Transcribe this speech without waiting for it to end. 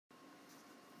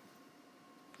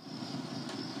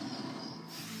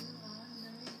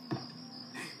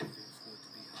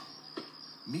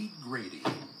Grady,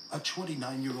 a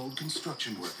 29-year-old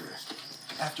construction worker.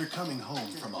 After coming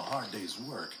home from a hard day's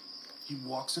work, he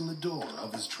walks in the door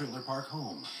of his trailer park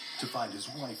home to find his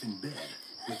wife in bed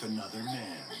with another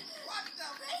man.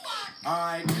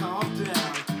 Alright, calm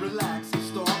down, relax, and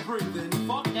start breathing.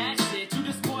 Fuck that shit, you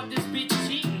just caught this bitch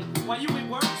cheating. While you at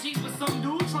work, she's with some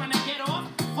dude trying to get off.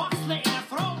 Fuck slit in her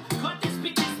throat, cut this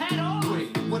bitch's head off.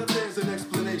 Wait, what if there's an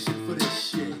explanation for this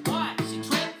shit? What? She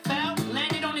tripped, fell,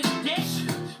 landed on his dick?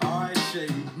 Alright,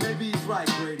 Shady, maybe he's right,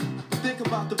 Grady. But think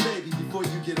about the baby before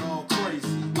you get all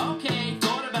crazy. Okay,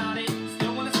 thought about it.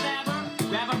 Still wanna stab her?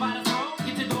 Grab her by the throat,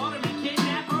 get your daughter and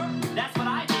kidnap her? That's what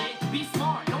I did. Be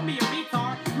smart, don't be a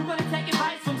retard. You gonna take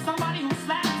advice from somebody who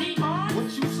slapped deep on? What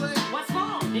you say? What's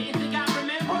wrong? Didn't think I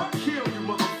remember? I'll kill you,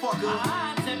 motherfucker.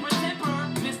 Temper,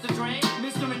 Mr. Dre,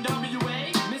 Mr.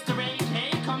 NWA, Mr. AK,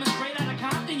 coming straight out of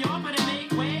Compton, y'all better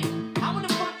make way. How in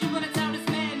the fuck you gonna tell this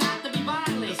man not to be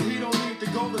violent? Cause he don't need to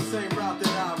go the same route that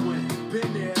I went.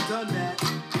 Been there, done that.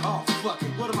 Oh, fuck it,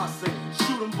 what am I saying?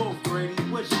 Shoot them both, Grady.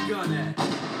 Where's your gun at?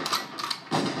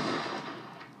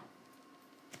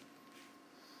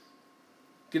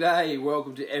 G'day,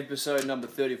 welcome to episode number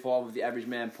 35 of the Average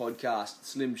Man Podcast,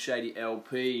 Slim Shady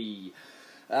LP.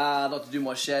 I'd like to do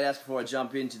my shout outs before I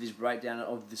jump into this breakdown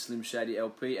of the Slim Shady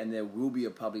LP, and there will be a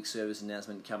public service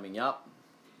announcement coming up.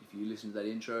 If you listen to that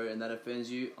intro and that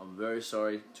offends you, I'm very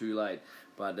sorry, too late.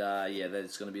 But yeah,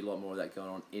 there's going to be a lot more of that going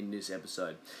on in this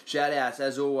episode. Shout outs,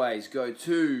 as always, go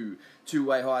to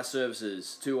Two-Way Hire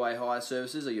Services. Two-Way Hire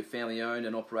Services are your family owned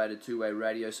and operated two-way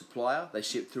radio supplier. They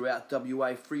ship throughout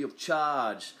WA free of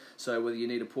charge. So whether you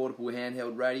need a portable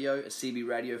handheld radio, a CB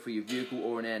radio for your vehicle,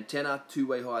 or an antenna,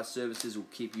 Two-Way Hire Services will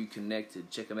keep you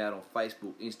connected. Check them out on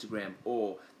Facebook, Instagram,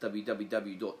 or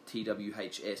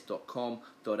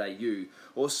www.twhs.com.au.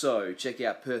 Also, check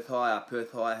out Perth Hire.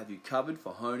 Perth Hire have you covered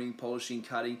for honing, polishing,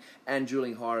 cutting, and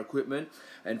drilling hire equipment,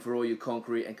 and for all your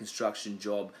concrete and construction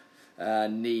job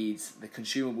needs. The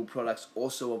consumable products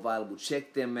also available.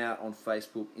 Check them out on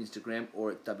Facebook, Instagram, or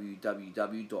at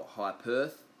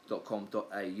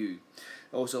www.highperth.com.au.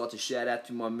 Also like to shout out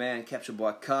to my man Captured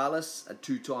by Carlos, a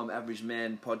two-time Average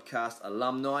Man podcast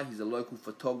alumni. He's a local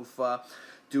photographer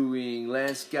doing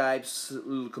landscapes,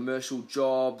 little commercial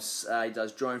jobs. He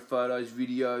does drone photos,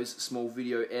 videos, small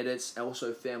video edits, and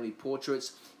also family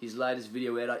portraits. His latest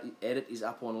video edit is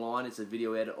up online. It's a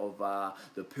video edit of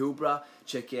the Pilbara.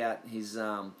 Check out his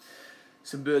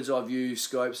some bird's eye view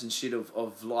scopes and shit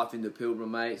of life in the Pilbara,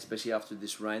 mate, especially after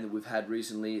this rain that we've had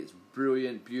recently. It's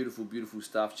brilliant, beautiful, beautiful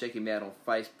stuff. Check him out on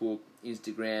Facebook,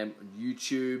 Instagram,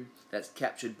 YouTube. That's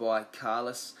Captured by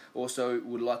Carlos. Also,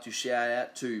 would like to shout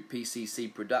out to PCC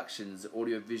Productions,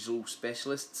 audiovisual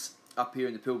specialists up here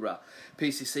in the Pilbara.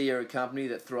 PCC are a company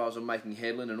that thrives on making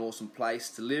Headland an awesome place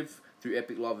to live through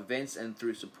epic live events and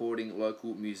through supporting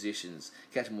local musicians.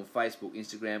 Catch them on Facebook,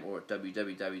 Instagram, or at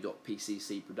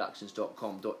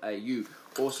www.pccproductions.com.au.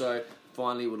 Also,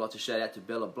 finally, would like to shout out to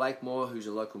Bella Blakemore, who's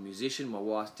a local musician. My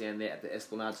wife's down there at the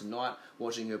Esplanade tonight,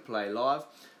 watching her play live.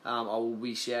 I will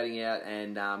be shouting out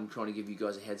and trying to give you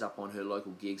guys a heads up on her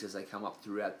local gigs as they come up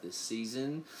throughout the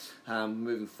season.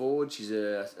 Moving forward, she's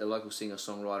a local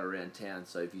singer-songwriter around town,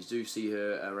 so if you do see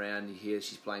her around, you hear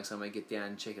she's playing somewhere, get down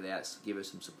and check it out, give her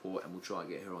some support, and we'll try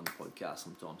and get her on the podcast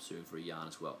sometime soon for a yarn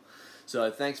as well. So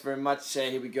thanks very much.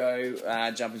 Here we go,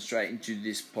 jumping straight into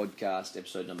this podcast,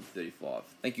 episode number 35.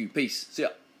 Thank you, peace, see ya.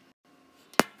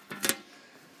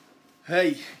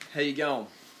 Hey, how you going?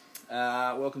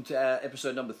 Welcome to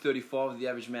episode number 35 of the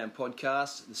Average Man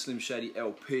Podcast, the Slim Shady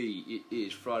LP. It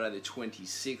is Friday the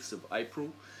 26th of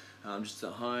April. I'm just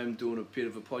at home doing a bit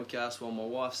of a podcast while my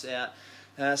wife's out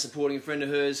supporting a friend of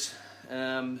hers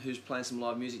who's playing some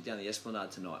live music down the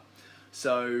Esplanade tonight.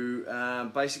 So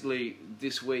basically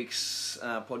this week's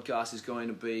podcast is going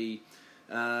to be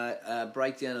a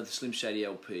breakdown of the Slim Shady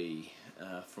LP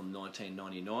from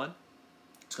 1999.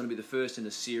 It's going to be the first in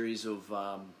a series of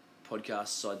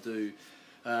podcasts I do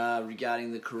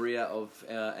regarding the career of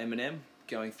Eminem,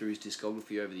 going through his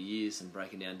discography over the years and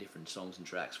breaking down different songs and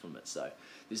tracks from it. So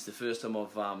this is the first time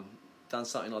I've done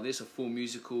something like this, a full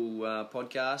musical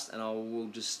podcast, and I will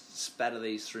just spatter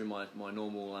these through my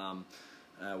normal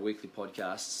weekly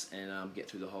podcasts and get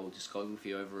through the whole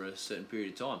discography over a certain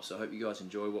period of time. So I hope you guys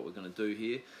enjoy what we're going to do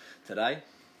here today.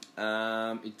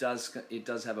 It does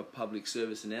have a public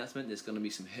service announcement. There's going to be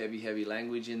some heavy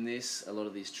language in this. A lot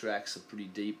of these tracks are pretty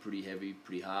deep, pretty heavy,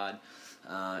 pretty hard,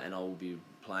 and I will be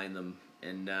playing them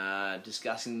and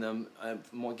discussing them,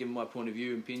 giving my point of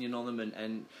view, opinion on them,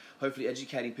 and hopefully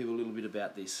educating people a little bit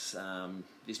about this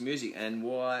music and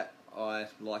why I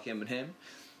like Eminem,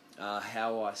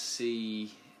 how I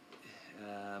see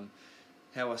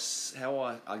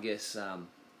I guess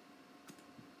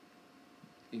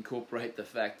incorporate the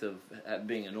fact of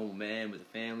being a normal man with a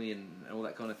family and all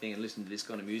that kind of thing, and listening to this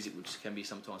kind of music, which can be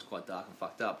sometimes quite dark and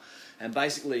fucked up. And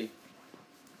basically,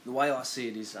 the way I see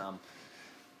it is,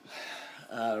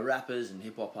 rappers and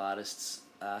hip hop artists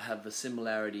have a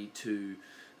similarity to,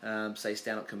 say,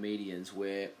 stand-up comedians,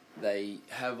 where they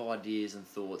have ideas and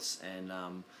thoughts,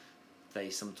 and they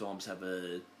sometimes have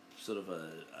a sort of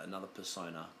another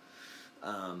persona,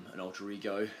 an alter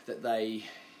ego that they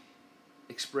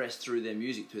express through their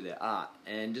music, through their art.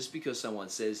 And just because someone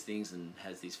says things and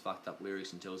has these fucked up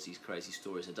lyrics and tells these crazy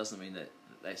stories, it doesn't mean that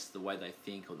that's the way they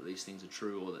think, or that these things are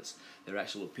true, or that's their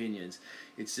actual opinions.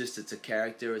 It's a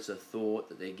character, it's a thought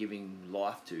that they're giving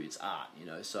life to. It's art, you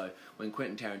know. So when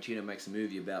Quentin Tarantino makes a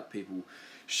movie about people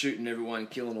shooting everyone,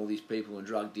 killing all these people and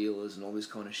drug dealers and all this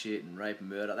kind of shit and rape and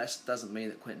murder, that doesn't mean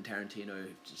that Quentin Tarantino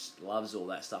just loves all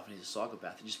that stuff and he's a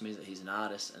psychopath. It just means that he's an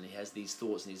artist and he has these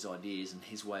thoughts and these ideas, and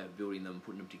his way of building them and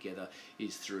putting them together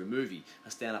is through a movie. A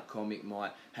stand-up comic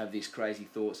might have these crazy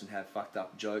thoughts and have fucked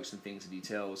up jokes and things that he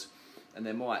tells, and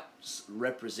they might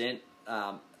represent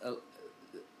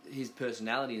his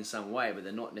personality in some way, but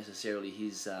they're not necessarily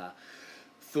his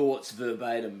thoughts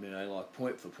verbatim, you know, like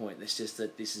point for point. It's just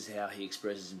that this is how he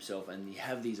expresses himself, and you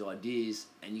have these ideas,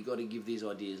 and you got to give these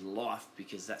ideas life,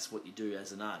 because that's what you do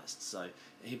as an artist. So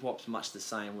hip hop's much the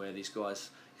same, where these guys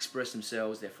express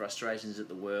themselves, their frustrations at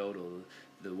the world, or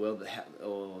the world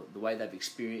or the way they've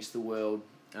experienced the world.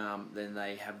 Then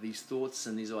they have these thoughts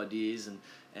and these ideas, and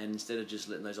instead of just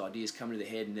letting those ideas come to their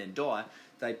head and then die,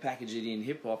 they package it in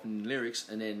hip hop and lyrics,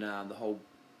 and then the whole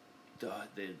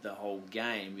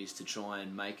game is to try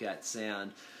and make that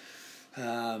sound,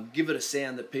 give it a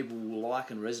sound that people will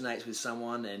like and resonates with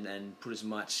someone, and put as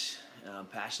much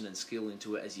passion and skill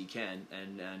into it as you can,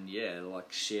 and yeah,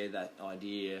 like share that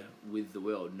idea with the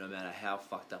world, no matter how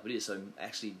fucked up it is. So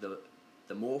actually,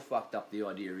 the more fucked up the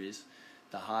idea is,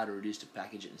 the harder it is to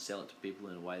package it and sell it to people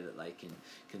in a way that they can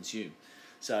consume.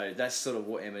 So that's sort of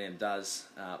what Eminem does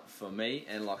for me.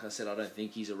 And like I said, I don't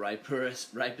think he's a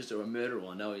rapist or a murderer.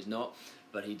 I know he's not,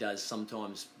 but he does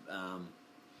sometimes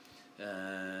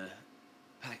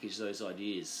package those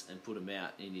ideas and put them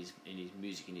out in his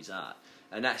music, in his art.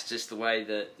 And that's just the way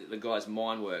that the guy's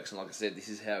mind works. And like I said, this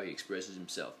is how he expresses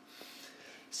himself.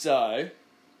 So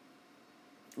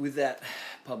with that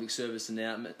public service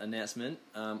announcement,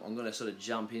 I'm going to sort of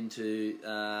jump into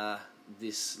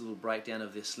this little breakdown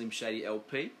of the Slim Shady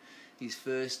LP, his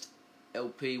first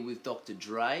LP with Dr.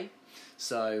 Dre.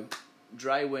 So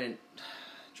Dre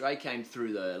came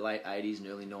through the late 80s and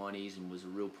early 90s and was a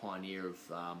real pioneer of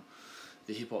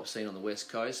the hip-hop scene on the West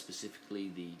Coast,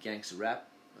 specifically the gangster rap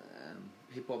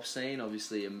hip-hop scene.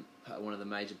 Obviously one of the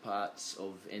major parts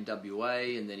of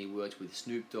NWA, and then he worked with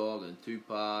Snoop Dogg and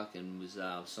Tupac, and was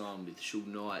signed with Suge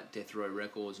Knight, Death Row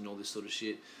Records, and all this sort of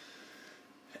shit.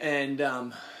 And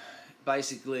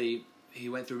basically he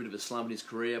went through a bit of a slump in his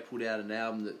career, put out an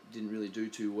album that didn't really do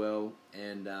too well,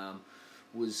 and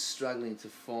was struggling to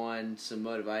find some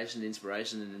motivation,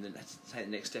 inspiration, and then take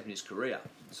the next step in his career.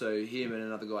 So him and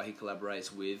another guy he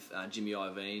collaborates with, Jimmy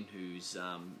Iovine, who's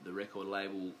the record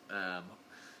label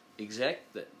exec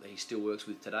that he still works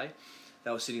with today. They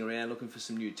were sitting around looking for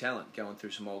some new talent, going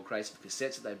through some old crates of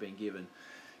cassettes that they'd been given.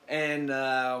 And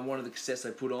one of the cassettes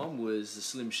they put on was the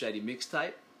Slim Shady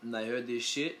mixtape, and they heard this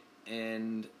shit,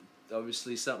 and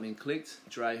obviously something clicked.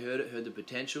 Dre heard it, heard the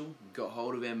potential, got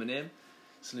hold of Eminem,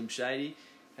 Slim Shady.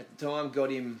 At the time,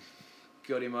 got him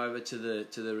over to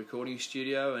the recording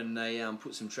studio, and they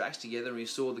put some tracks together, and we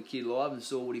saw the kid live and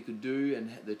saw what he could do and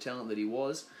the talent that he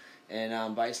was.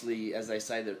 And basically, as they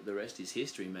say, the rest is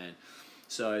history, man.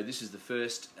 So this is the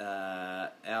first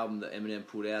album that Eminem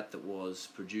put out that was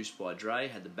produced by Dre,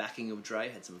 had the backing of Dre,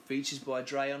 had some features by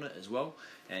Dre on it as well,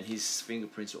 and his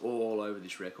fingerprints are all over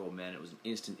this record, man. It was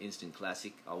an instant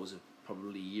classic. I was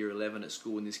probably year 11 at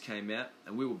school when this came out,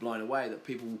 and we were blown away that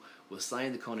people were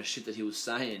saying the kind of shit that he was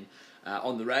saying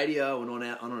on the radio and on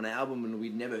an album, and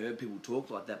we'd never heard people talk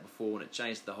like that before, and it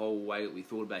changed the whole way that we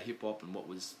thought about hip-hop and what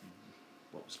was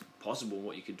possible,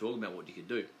 what you could talk about, what you could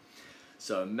do.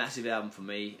 So a massive album for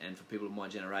me and for people of my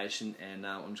generation, and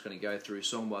I'm just going to go through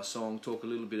song by song, talk a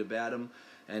little bit about them,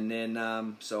 and then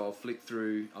so I'll flick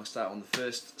through. I'll start on the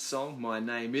first song, My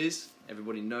Name Is.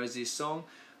 Everybody knows this song.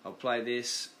 I'll play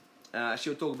this.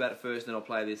 Actually, I'll talk about it first, then I'll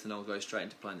play this, and I'll go straight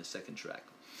into playing the second track.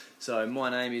 So My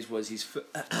Name Is was his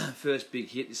first big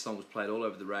hit. This song was played all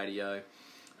over the radio.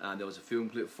 There was a film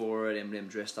clip for it, Eminem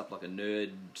dressed up like a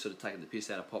nerd, sort of taking the piss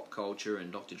out of pop culture,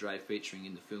 and Dr. Dre featuring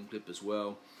in the film clip as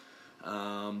well.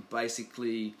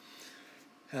 Basically,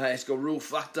 It's got real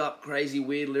fucked up, crazy,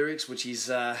 weird lyrics, which is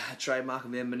a trademark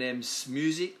of Eminem's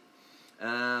music,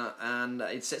 and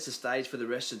it sets the stage for the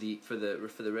rest of the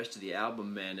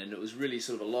album, man. And it was really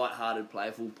sort of a light-hearted,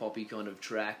 playful, poppy kind of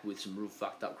track with some real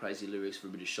fucked up, crazy lyrics for a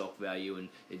bit of shock value, and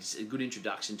it's a good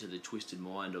introduction to the twisted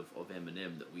mind of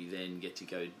Eminem that we then get to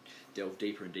go delve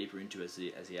deeper and deeper into as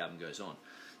the album goes on.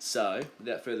 So,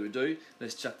 without further ado,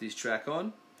 let's chuck this track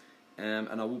on.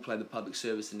 And I will play the public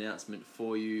service announcement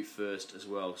for you first as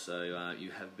well, so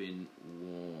you have been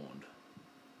warned.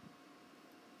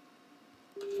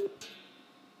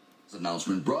 This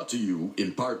announcement brought to you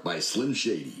in part by Slim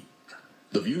Shady.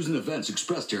 The views and events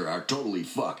expressed here are totally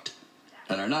fucked,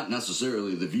 and are not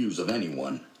necessarily the views of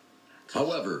anyone.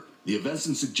 However, the events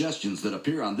and suggestions that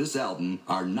appear on this album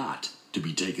are not to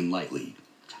be taken lightly.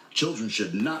 Children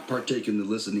should not partake in the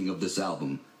listening of this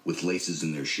album with laces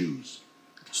in their shoes.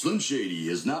 Slim Shady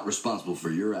is not responsible for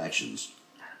your actions.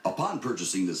 Upon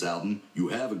purchasing this album, you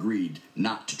have agreed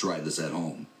not to try this at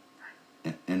home.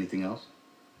 Anything else?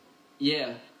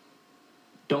 Yeah.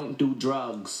 Don't do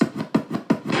drugs.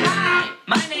 Hi,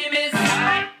 my name is.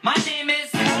 My name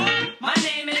is. My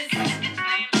name is.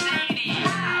 Hi,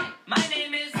 my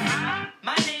name is.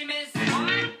 My name is.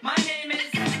 My name is.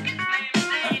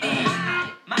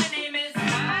 My name is.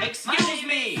 Excuse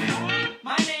me.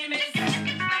 My name is.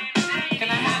 Can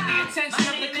I have the attention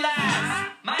of the class?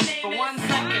 My name for 1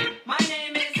 second. My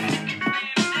name is.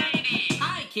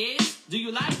 Hi, kids. Do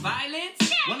you like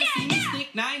violence? Wanna see me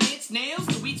stick 9-inch nails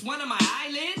to each one of my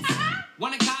eyelids?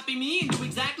 Wanna copy me and do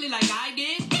exactly like I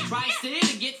did? Try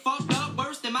sit and get fucked up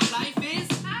worse than my life is?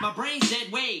 My brain's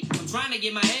dead weight. I'm trying to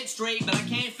get my head straight, but I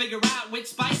can't figure out which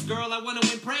Spice Girl I wanna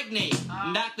impregnate.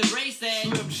 And Dr. Dre said,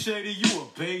 Slim Shady, you a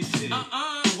basic. So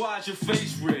why's your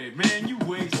face red, man? You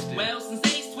wasted. Well, since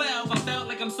age 12, I felt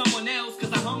like I'm someone else,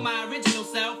 cause I hung my original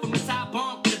self from the top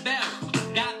bunk with a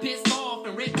belt. Got pissed off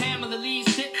and ripped Pamela Lee's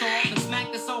tits off and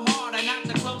smacked her so hard I knocked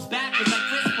her close backwards like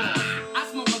Chris Paul. I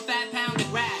smoke a fat pound of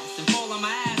grass and fall on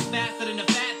my ass faster than a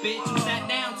fat bitch who sat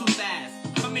down too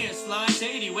fast. Come here, slut.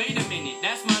 Shady, wait a minute.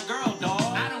 That's my girl, dawg.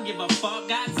 I don't give a fuck.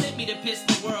 God sent me to piss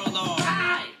the world off.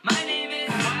 Hi, my name is.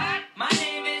 My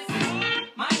name is.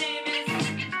 My name is. My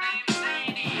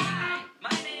name is.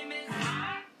 My name is.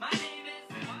 My name is.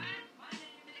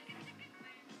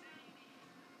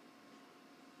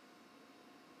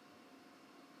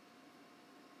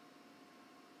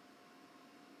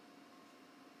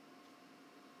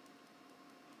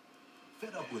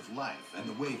 Fed up with life and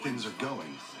the way things are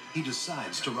going, he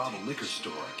decides to rob a liquor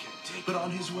store. But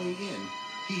on his way in,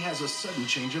 he has a sudden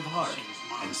change of heart,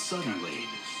 and suddenly,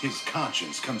 his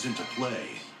conscience comes into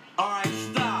play. Alright,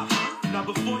 stop. Now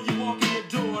before you walk in the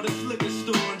door of this liquor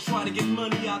store and try to get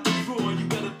money out the drawer, you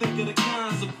better think of the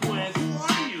consequence. Who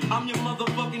are you? I'm your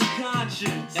motherfucking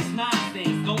conscience. That's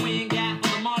nonsense. Go in, gap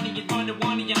for the money, and run to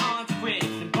one of your aunt's cribs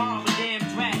and borrow a damn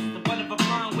dress, the butt of a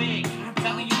blonde wig.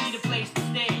 Telling you need a place to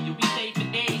stay. You'll be safe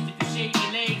for days if you shave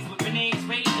your legs with grenades,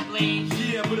 razor blades.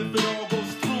 Yeah, but if it all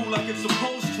goes through like it's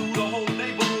supposed to, the whole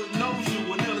neighborhood knows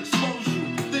you and they'll expose you.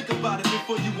 Think about it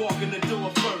before you walk in the door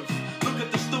first. Look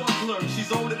at the store clerk,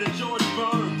 she's older than George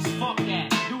Burns. Fuck that.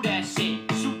 Do that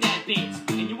shit. Shoot that bitch.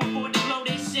 Can you afford to blow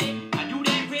this shit? I do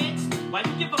that rich. Why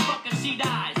you give a fuck if she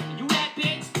dies? You that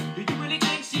bitch? Do you really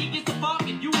think she gets a fuck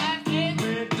if you have kids?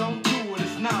 Man, don't do it,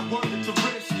 it's not worth it to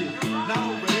risk it. Not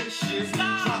over this shit,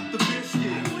 drop the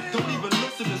biscuit. Don't even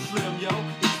listen to Slim, yo,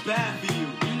 it's bad for you.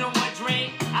 You know what,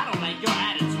 Dre? I don't like your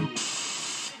attitude.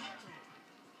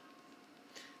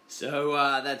 So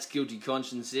that's Guilty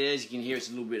Conscience there. As you can hear, it's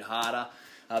a little bit harder,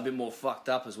 a bit more fucked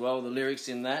up as well, the lyrics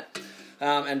in that,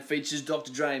 and features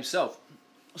Dr. Dre himself.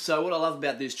 So what I love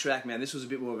about this track, man, this was a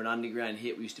bit more of an underground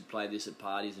hit. We used to play this at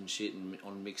parties and shit and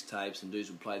on mixtapes, and dudes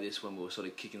would play this when we were sort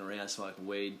of kicking around smoking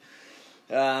weed.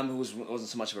 It wasn't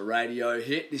so much of a radio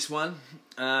hit, this one,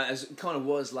 as it kind of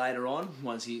was later on,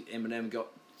 once Eminem got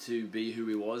to be who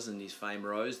he was and his fame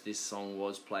rose. This song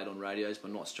was played on radios,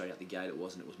 but not straight out the gate. It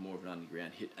wasn't. It was more of an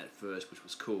underground hit at first, which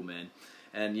was cool, man.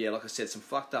 And yeah, like I said, some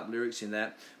fucked up lyrics in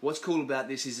that. What's cool about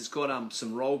this is it's got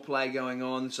some role play going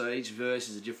on. So each verse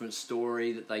is a different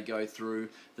story that they go through.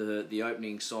 The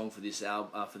opening song for this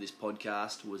for this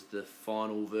podcast was the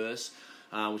final verse,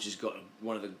 which has got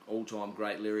one of the all-time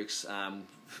great lyrics.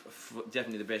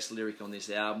 Definitely the best lyric on this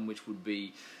album, which would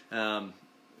be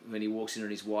when he walks in on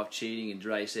his wife cheating, and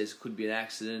Dre says could be an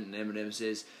accident, and Eminem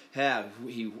says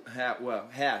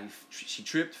she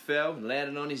tripped, fell, and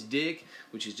landed on his dick,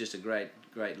 which is just a great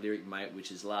lyric, mate, which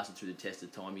has lasted through the test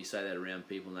of time. You say that around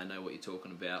people, and they know what you're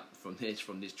talking about from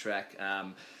this track.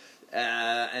 And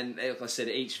like I said,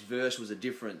 each verse was a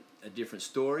different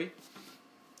story.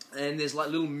 And there's like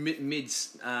little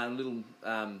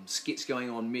skits going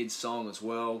on mid-song as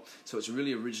well. So it's a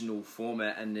really original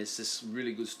format, and there's this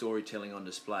really good storytelling on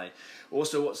display.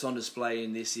 Also, what's on display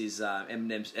in this is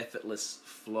Eminem's effortless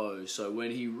flow. So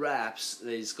when he raps,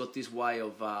 he's got this way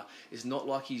of, it's not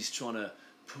like he's trying to,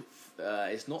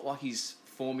 it's not like he's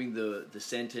forming the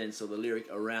sentence or the lyric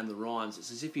around the rhymes. It's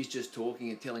as if he's just talking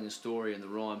and telling a story, and the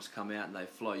rhymes come out and they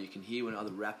flow. You can hear when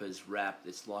other rappers rap,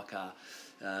 it's like a...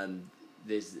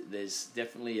 There's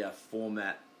definitely a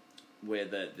format where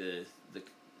the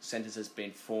sentence has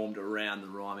been formed around the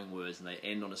rhyming words, and they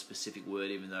end on a specific word,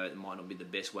 even though it might not be the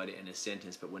best way to end a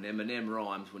sentence. But when Eminem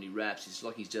rhymes, when he raps, it's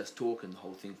like he's just talking. The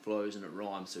whole thing flows and it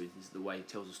rhymes. So the way he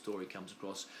tells a story comes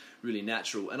across really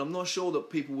natural. And I'm not sure that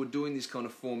people were doing this kind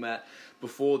of format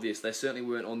before this. They certainly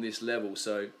weren't on this level.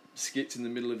 So skits in the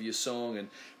middle of your song and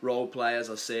role play,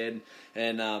 as I said,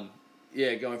 and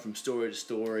yeah, going from story to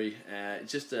story,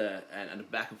 just and a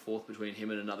back and forth between him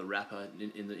and another rapper.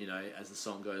 In the, you know, as the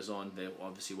song goes on, they're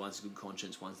obviously one's the good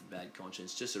conscience, one's the bad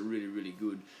conscience. Just a really, really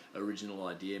good original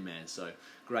idea, man. So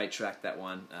great track, that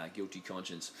one, Guilty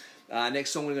Conscience. Next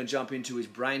song we're going to jump into is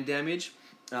Brain Damage.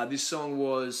 This song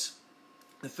was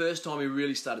the first time he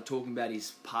really started talking about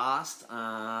his past,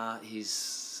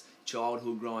 his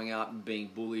childhood growing up and being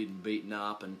bullied and beaten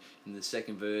up, and in the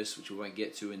second verse, which we won't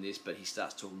get to in this, but he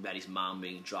starts talking about his mum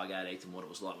being a drug addict and what it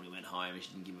was like when he went home, and she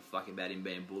didn't give a fuck about him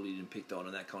being bullied and picked on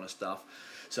and that kind of stuff.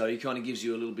 So he kind of gives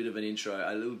you a little bit of an intro,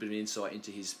 a little bit of insight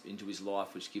into his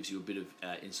life, which gives you a bit of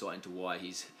insight into why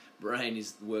his brain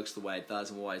works the way it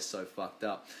does and why it's so fucked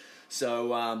up.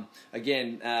 So,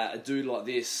 again, a dude like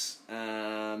this,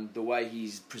 the way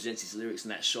he presents his lyrics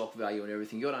and that shock value and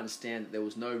everything, you got to understand that there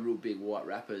was no real big white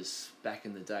rappers back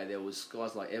in the day. There was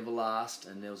guys like Everlast,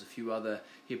 and there was a few other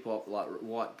hip-hop, like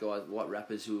white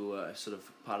rappers who were sort of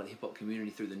part of the hip-hop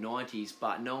community through the 90s,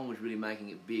 but no one was really making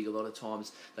it big. A lot of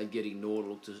times they'd get ignored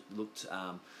or looked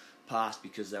past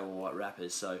because they were white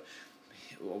rappers. So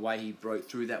the way he broke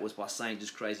through that was by saying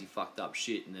just crazy fucked up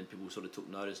shit, and then people sort of took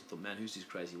notice and thought, man, who's this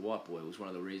crazy white boy? It was one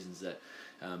of the reasons that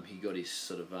he got his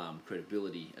sort of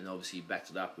credibility, and obviously he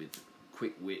backed it up with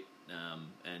quick wit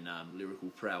and lyrical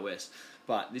prowess.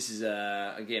 But this is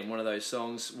again one of those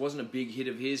songs. Wasn't a big hit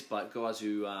of his, but guys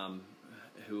who are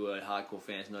hardcore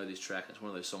fans know this track. It's one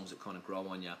of those songs that kind of grow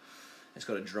on you. It's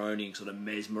got a droning, sort of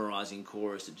mesmerising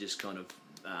chorus that just kind of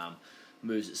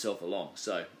moves itself along.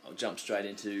 So I'll jump straight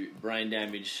into Brain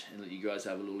Damage and let you guys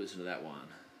have a little listen to that one.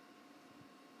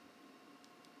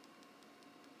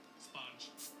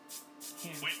 Sponge.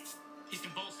 Wait, he's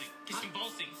convulsing. He's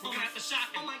convulsing. We're gonna have to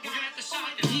shock him. Oh my God. We're gonna have to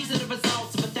shock him. These are the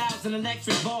results of 1,000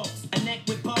 electric volts. A neck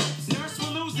with bolts. Nurse,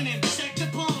 we're losing him. Check the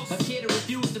pulse. A kid who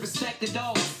refused to respect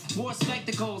adults. Wore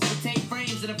spectacles with tape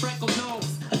frames and a freckled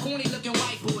nose. A corny looking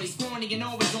white boy, scrawny and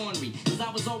always ornery. Cause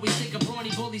I was always sick of brawny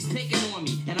bullies picking on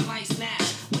me. And I might snap.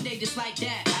 One day just like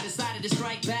that, I decided to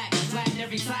strike back and flatten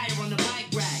every tire on the bike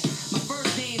rack. My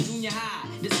first day in junior high,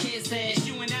 this kid said, it's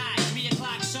you and I, 3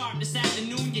 o'clock sharp this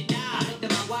afternoon you die. I looked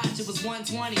at my watch, it was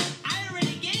 1:20. I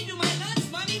already gave you my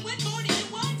lunch money, what more do you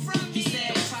want from me? He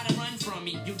said, don't try to run from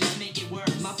me, you just make it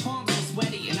worse. My palms were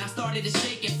sweaty and I started to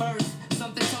shake at first.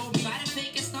 Something told me, try to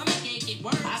fake a stomach ache, it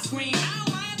worse. I screamed, ow,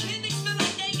 my appendix feel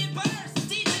like naked burst.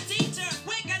 Teacher,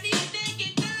 quick, I need a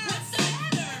naked nurse. What's the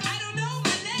matter? I don't know,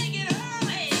 my leg it hurts.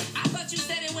 Hey, I thought you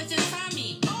said it was just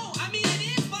tummy. Oh, I mean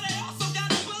it is, but I also got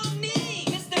a bum knee.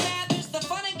 Mr. Mathers, the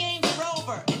fun and games are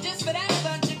over. And just for that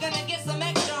stunt, you're gonna get some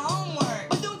extra homework.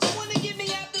 But don't you wanna give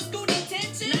me after school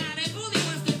detention? Nah, that bully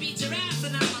wants to beat your ass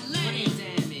and I'm a leg. Brain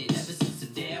damage. Ever since the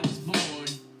day I was born,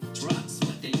 drugs,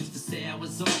 what they used to say I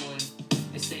was on.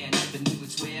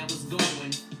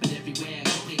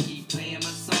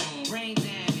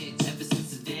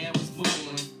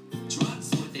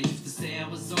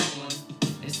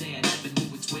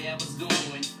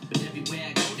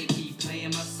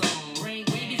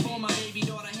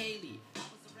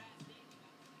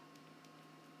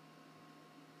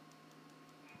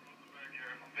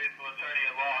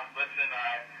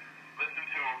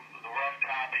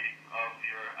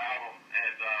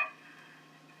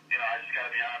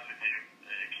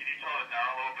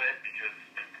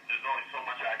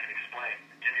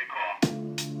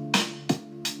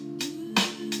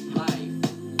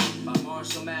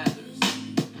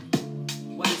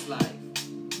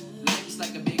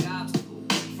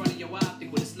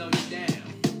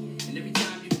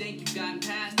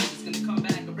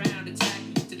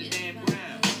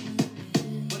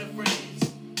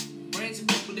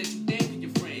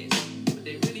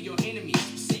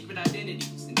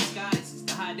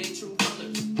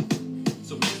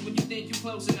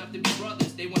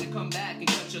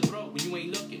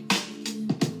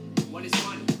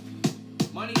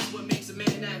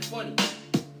 funny.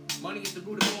 Money is the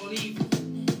root of all evil.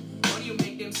 Money will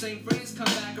make them same friends come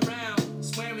back around,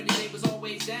 swearing that they was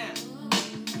always down.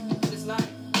 This life,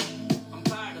 I'm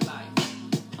tired of life.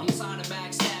 I'm tired of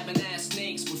backstabbing ass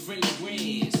snakes with friendly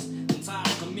grins. I'm tired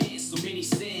of committing so many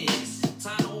sins.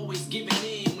 Tired of always giving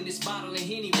in when this bottle of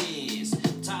Henny wins.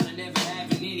 Tired of never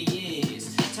having any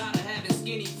ends. Tired of having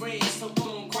skinny friends, so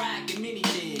on crack and mini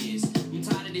thins. I'm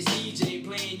tired of this DJ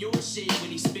playing your shit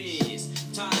when he spins.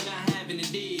 Tired of not having a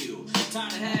deal.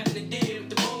 Tired of having to deal with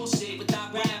the bullshit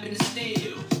without grabbing the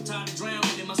steel. Tired of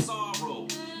drowning in my sorrow.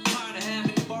 Tired of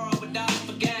having to borrow a dollar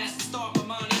for gas to start my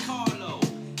Monte Carlo.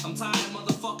 I'm tired of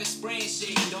motherfuckers spraying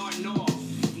shit and darting off.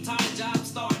 I'm tired of jobs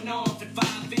starting off at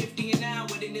 $5.50 an hour.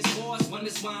 Then this boss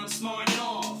wonders why I'm smarting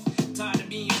off. Tired of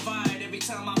being fired every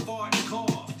time I fart and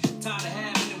cough. Tired of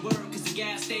having to work as a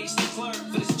gas station clerk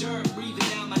for this jerk breathing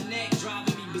down my neck,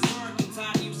 driving me berserk. I'm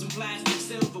tired of using plastic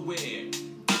silverware.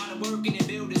 Tired of working in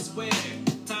Building Square.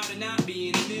 Tired of not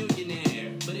being a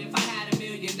millionaire. But if I had $1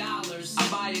 million,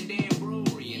 I'd buy a damn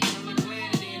brewery and turn the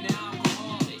planet into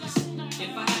alcoholics.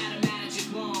 If I had a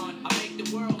magic wand, I'd make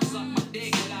the world suck my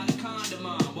dick without a condom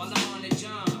on while I'm on the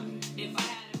John. If I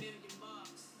had $1 million, it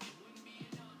wouldn't be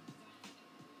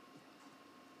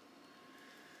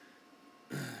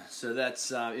enough. So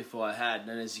that's If I Had,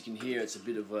 and as you can hear, it's a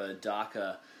bit of a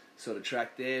darker sort of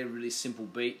track there. Really simple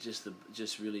beat,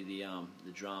 just really the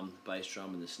drum, bass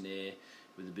drum, and the snare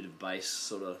with a bit of bass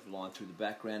sort of line through the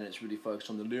background. And it's really focused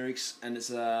on the lyrics, and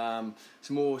it's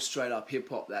more straight up hip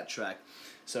hop, that track.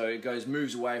 So it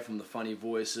moves away from the funny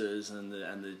voices and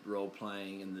the role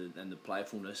playing and the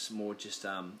playfulness. More just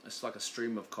it's like a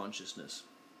stream of consciousness,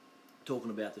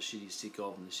 talking about the shit he's sick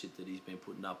of and the shit that he's been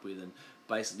putting up with, and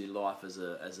basically life as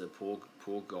a poor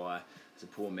guy, as a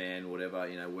poor man, whatever,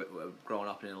 you know, growing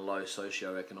up in a low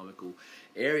socio-economical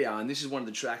area. And this is one of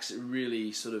the tracks that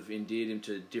really sort of endeared him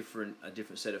to a different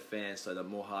set of fans. So the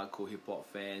more hardcore hip hop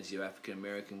fans, your African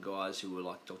American guys who were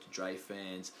like Dr. Dre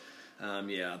fans.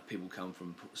 People come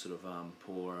from sort of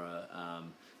poorer,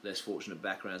 less fortunate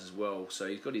backgrounds as well. So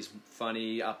he's got his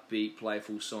funny, upbeat,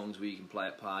 playful songs where you can play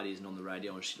at parties and on the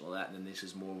radio and shit like that. And then this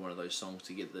is more one of those songs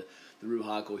to get the real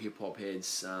hardcore hip hop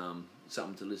heads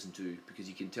something to listen to, because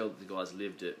you can tell that the guy's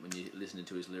lived it when you're listening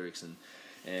to his lyrics, and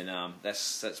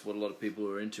that's what a lot of people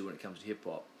are into when it comes to hip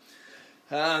hop.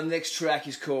 Next track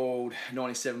is called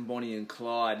 97 Bonnie and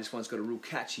Clyde. This one's got a real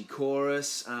catchy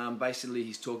chorus. Basically,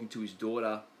 he's talking to his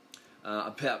daughter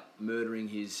about murdering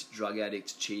his drug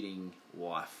addict, cheating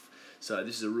wife. So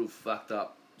this is a real fucked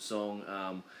up song.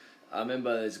 I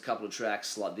remember there's a couple of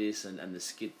tracks like this and the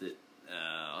skit that,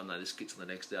 I know the skit's on the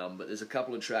next album, but there's a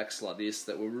couple of tracks like this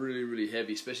that were really, really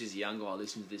heavy, especially as a young guy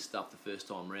listening to this stuff the first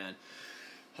time around,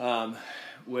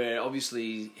 where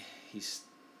obviously he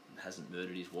hasn't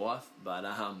murdered his wife, but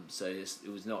so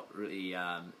it was not really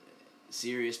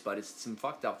serious, but it's some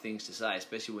fucked up things to say,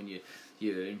 especially when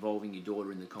you're involving your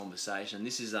daughter in the conversation.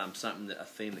 This is a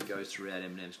theme that goes throughout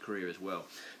Eminem's career as well.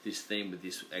 This theme with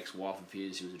this ex-wife of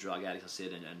his, who was a drug addict, I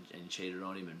said, and cheated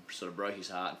on him and sort of broke his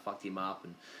heart and fucked him up.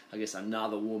 And I guess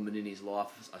another woman in his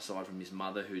life, aside from his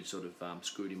mother, who'd sort of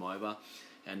screwed him over.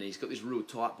 And he's got this real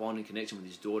tight bonding connection with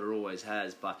his daughter, always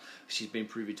has, but she's been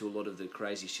privy to a lot of the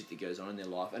crazy shit that goes on in their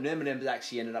life. And Eminem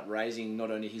actually ended up raising not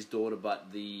only his daughter, but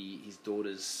his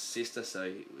daughter's sister, so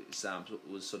it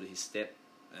was sort of his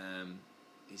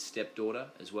stepdaughter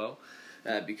as well,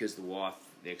 because the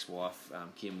ex-wife,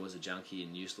 Kim, was a junkie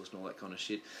and useless and all that kind of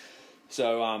shit.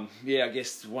 So, I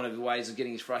guess one of the ways of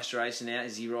getting his frustration out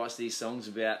is he writes these songs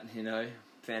about,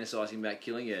 fantasizing about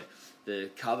killing her.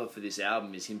 The cover for this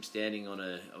album is him standing on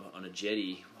a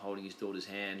jetty, holding his daughter's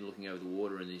hand, looking over the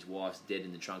water, and his wife's dead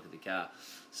in the trunk of the car.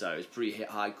 So it's pretty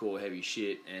hardcore, heavy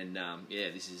shit. And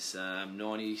this is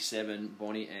 97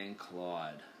 Bonnie and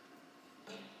Clyde.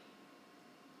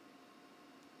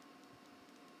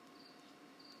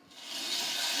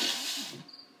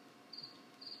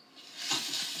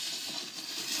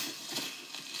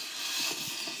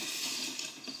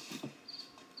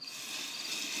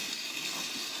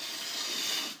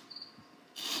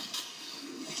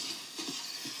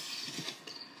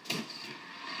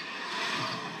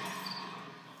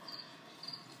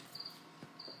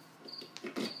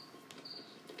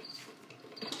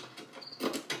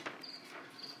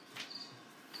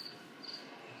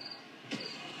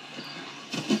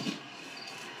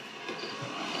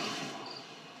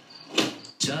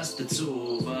 Just the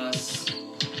two of us.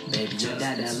 Baby, your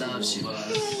dad that loves you,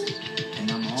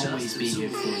 and I'ma always be here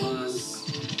for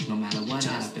you, no matter what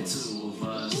happens. We're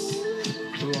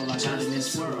all I got in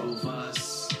this world. I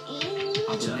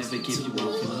will never give you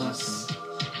up for us.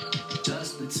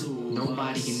 Just the two. Nobody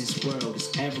nobody in this world is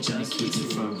ever gonna keep me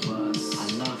from I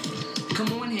love you.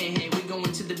 Come on, hey, we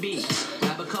going to the beach.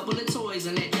 Grab a couple of toys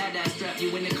and let Dada strap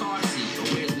you in the car seat.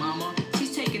 Oh, where's Mama?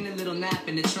 She's taking a little nap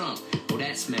in the trunk. Oh,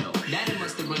 that smell. Dada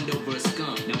must have run over a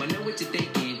skunk. Now I know what you're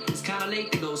thinking. It's kinda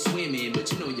late to go swimming, but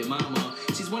you know your mama.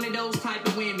 She's one of those type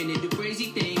of women that do crazy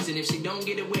things, and if she don't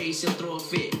get away, she'll throw a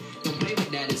fit. Don't play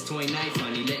with Dada's toy knife,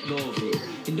 honey. Let go of it.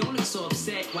 And don't look so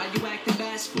upset. Why you acting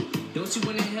bashful? Don't you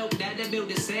wanna help Dada build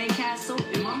a sandcastle?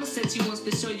 And Mama said she wants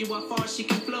to show you how far she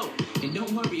can float. And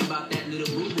don't worry about that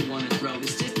little boo-boo on her throat.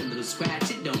 It's just a little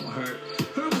scratch, it don't hurt.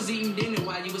 Her was eating dinner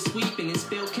while you was sweeping and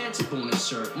spilled ketchup on her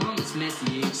shirt. Mama's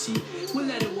messy, ain't she? We'll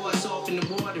let her wash off in the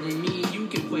water, and me and you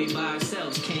can play by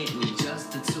ourselves, can't we?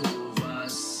 Just the two of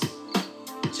us.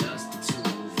 Just the two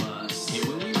of us. Here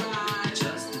when we ride.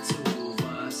 Just the two of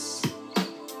us.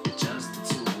 Just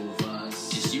the two of us.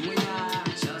 Just you and I.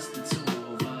 Just the two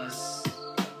of us.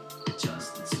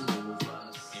 Just the two of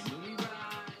us. And when we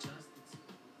ride. Just the two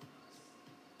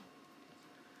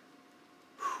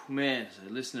of us. Man, so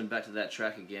listening back to that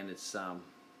track again, it's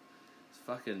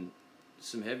fucking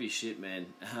some heavy shit, man.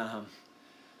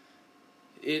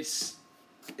 It's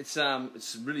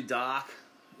really dark.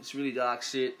 It's really dark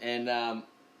shit, and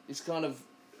it's kind of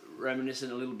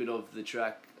reminiscent a little bit of the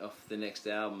track of the next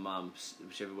album,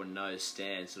 which everyone knows,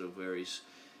 Stan, sort of where he's,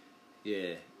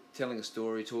 telling a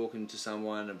story, talking to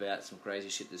someone about some crazy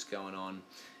shit that's going on,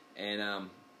 and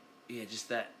just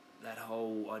that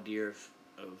whole idea of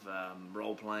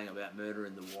role playing about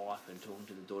murdering the wife and talking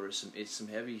to the daughter. It's some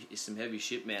heavy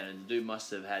shit, man. And the dude must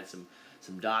have had some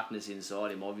darkness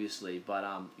inside him, obviously. But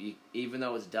even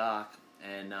though it's dark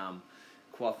and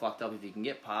quite fucked up, if you can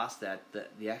get past that,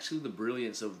 the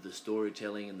brilliance of the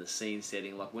storytelling and the scene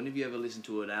setting. Like, when have you ever listened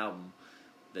to an album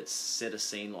that set a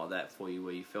scene like that for you,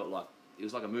 where you felt like it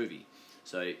was like a movie?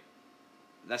 So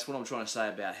that's what I'm trying to say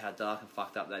about how dark and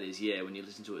fucked up that is. Yeah, when you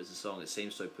listen to it as a song, it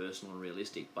seems so personal and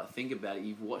realistic. But think about it,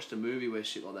 you've watched a movie where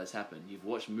shit like that's happened. You've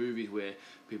watched movies where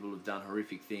people have done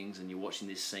horrific things, and you're watching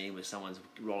this scene where someone's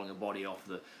rolling a body off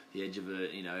the edge of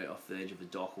a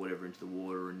dock or whatever into the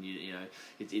water, and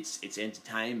it's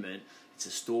entertainment. It's a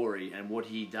story, and what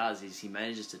he does is he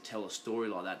manages to tell a story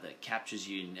like that captures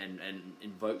you and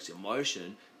invokes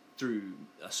emotion through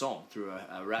a song, through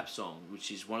a rap song, which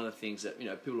is one of the things that,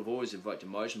 people have always evoked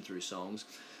emotion through songs,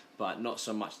 but not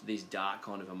so much these dark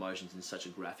kind of emotions in such a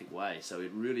graphic way. So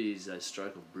it really is a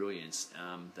stroke of brilliance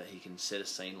that he can set a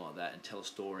scene like that and tell a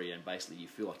story, and basically you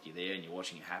feel like you're there and you're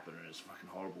watching it happen, and it's a fucking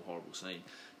horrible, horrible scene.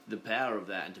 The power of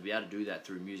that, and to be able to do that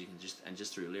through music and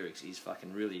just through lyrics, is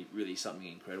fucking really, really something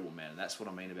incredible, man. And that's what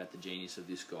I mean about the genius of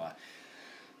this guy.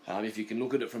 If you can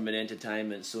look at it from an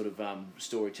entertainment sort of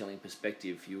storytelling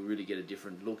perspective, you'll really get a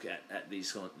different look at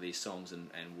these songs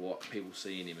and what people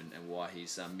see in him and why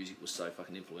his music was so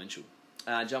fucking influential.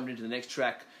 Jumping into the next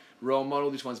track, Role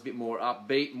Model. This one's a bit more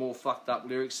upbeat, more fucked up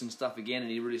lyrics and stuff again, and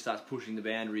he really starts pushing the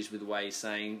boundaries with the way he's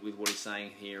saying, with what he's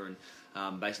saying here,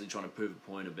 and basically trying to prove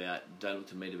a point about don't look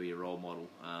to me to be a role model.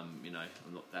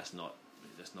 That's not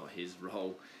his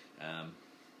role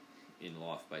in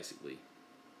life, basically.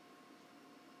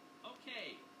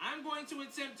 Okay, I'm going to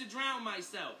attempt to drown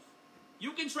myself.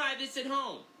 You can try this at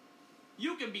home.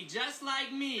 You can be just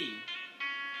like me.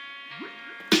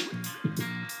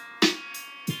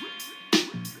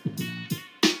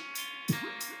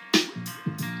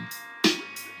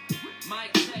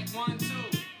 Mic check, 1, 2.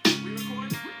 We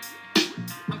recording?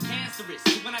 I'm cancerous.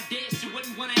 When I did, you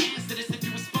wouldn't want to answer this if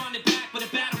you responded back with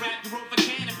a battle rap you wrote for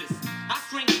cannabis. I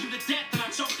strangle you to death and I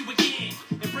choke you again.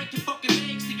 And break your fucking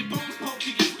legs till your bones poke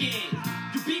through your skin.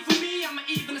 You beef with me, I'ma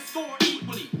even the score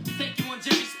equally. Take you on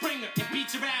Jerry Springer and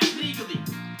beat your ass legally.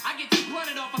 I get you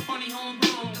blunted off a funny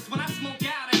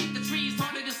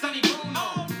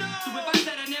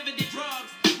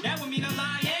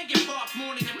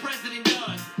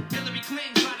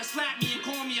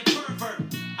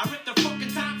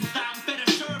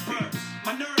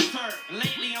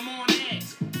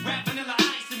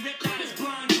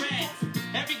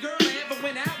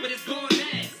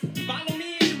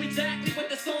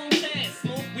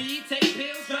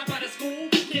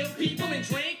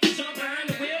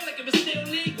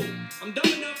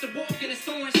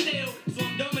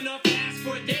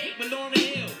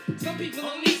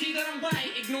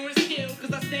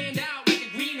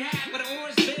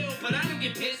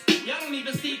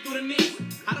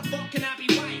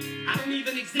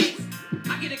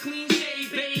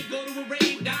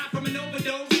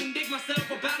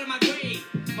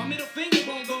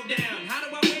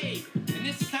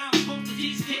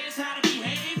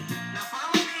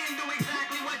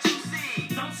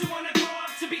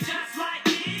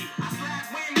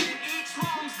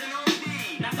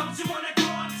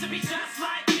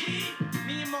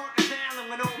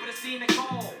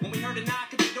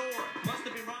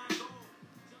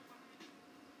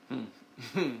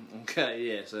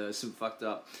Yeah, so some fucked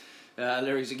up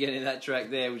lyrics again in that track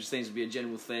there, which seems to be a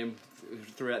general theme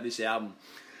throughout this album.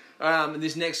 And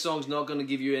this next song's not going to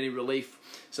give you any relief.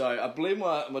 So I believe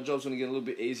my job's going to get a little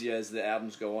bit easier as the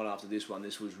albums go on after this one.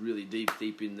 This was really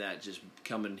deep in that, just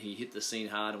coming, he hit the scene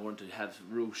hard and wanted to have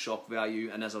real shock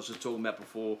value. And as I was just talking about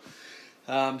before,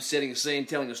 setting a scene,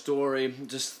 telling a story,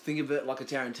 just think of it like a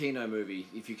Tarantino movie.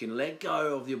 If you can let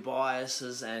go of your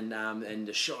biases and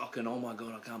the shock and, oh my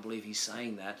God, I can't believe he's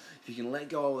saying that. If you can let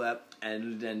go of that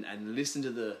and listen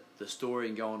to the story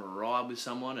and go on a ride with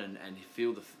someone and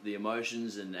feel the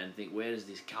emotions and think, where does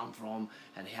this come from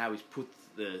and how he's put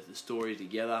the story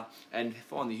together and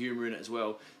find the humour in it as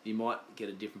well, you might get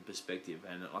a different perspective.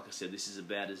 And like I said, this is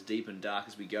about as deep and dark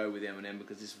as we go with Eminem,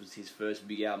 because this was his first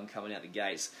big album coming out the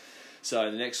gates. So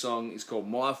the next song is called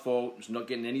My Fault. It's not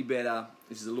getting any better.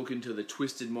 This is a look into the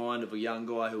twisted mind of a young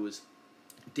guy who was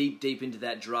deep into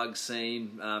that drug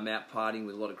scene, out partying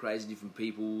with a lot of crazy different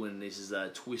people, and this is a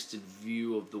twisted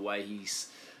view of the way he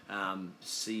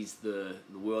sees the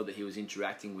world that he was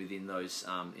interacting with in those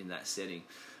in that setting.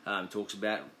 Talks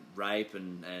about rape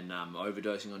and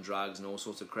overdosing on drugs and all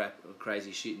sorts of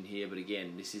crazy shit in here. But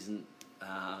again, this isn't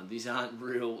these aren't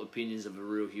real opinions of a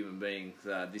real human being.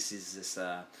 This is just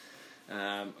a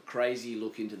crazy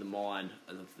look into the mind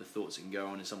of the thoughts that can go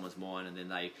on in someone's mind, and then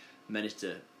they manage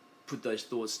to put those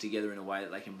thoughts together in a way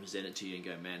that they can present it to you and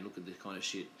go, man, look at the kind of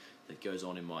shit that goes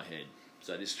on in my head.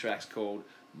 So this track's called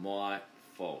My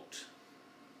Fault.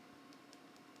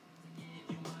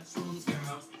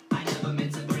 I never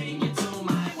meant to bring you to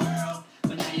my world,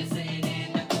 but now you're sitting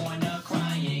in the corner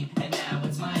crying, and now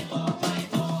it's my fault, my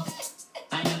fault.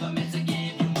 I never meant to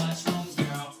give you mushrooms,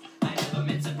 girl. I never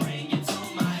meant to bring you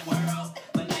to my world,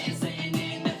 but now you're sitting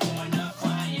in the corner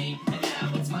crying, and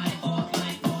now it's my fault,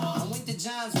 my fault. I went to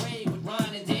John's rave with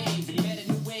Ron and Dave, and he met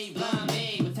a new wave blonde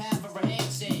babe with half of her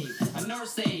head shaved. A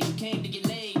nurse aide who came to get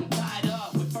laid and tied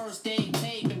up with first aid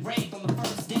tape and rape on the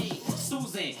first date.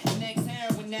 Susan, the next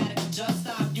heroin addict who just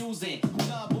stopped using, who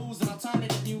loved booze and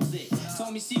alternative music,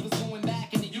 told me she was going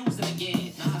back into using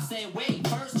again. I said, wait,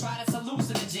 first try this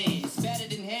hallucinogen. It's better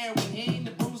than heroin, hitting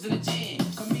the bruise and the gin.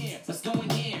 Come here, let's go in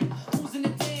here. Who's in the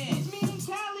den? Me and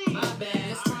Kelly. My bad,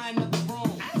 let's try another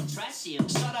room. I don't trust you.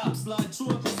 Shut up, slut, chew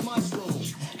up this mushroom.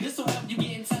 This'll help you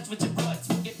get in touch with your butts.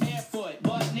 We'll get barefoot,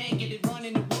 butt naked, and run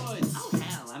in the woods. Oh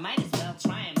hell, I might as well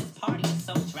try him. This party is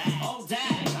so dry. Oh,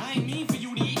 dang, I ain't mean for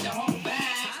you to eat the whole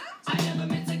bag. I never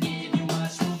meant to give you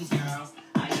mushrooms, girl.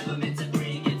 I never meant to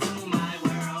bring you to my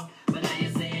world, but now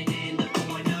you're sitting in the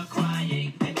corner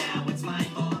crying, and now it's my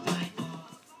fault, my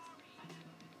fault.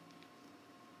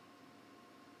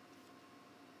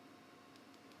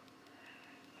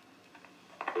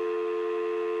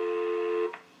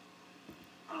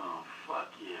 Oh,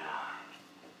 fuck yeah.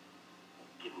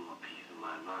 Give him a piece of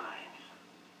my mind.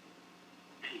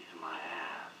 Piece of my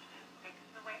ass.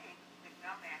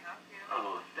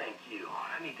 Oh, thank you.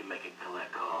 I need to make a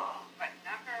collect call. What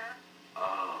number?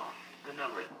 Oh, the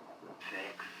number 6,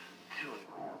 2.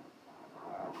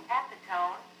 At the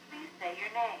tone, please say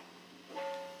your name.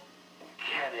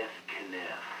 Kenneth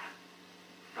Kniff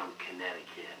from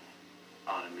Connecticut.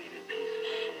 Automated piece of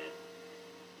shit.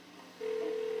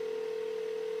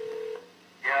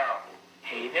 Yo,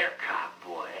 Hey there, cop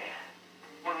boy.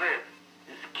 who's this?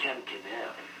 This is Ken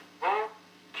Kniff. Who?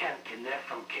 Ken Kniff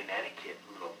from Connecticut,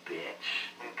 little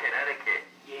bitch. In Connecticut.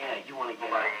 Yeah, you wanna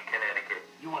get Why in Connecticut?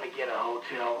 a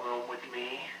hotel room with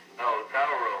me? No, hotel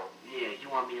room. Yeah, you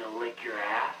want me to lick your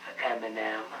ass,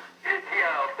 Eminem?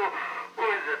 Yo, who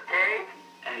is this, Kane?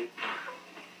 Hey,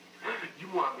 you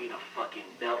want me to fucking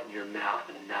melt in your mouth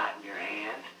and knot in your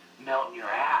hand? Melt in your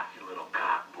ass, you little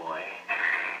cock boy.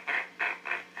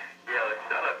 Yo,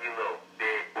 shut up, you little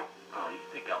bitch. Oh, you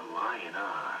think I'm lying,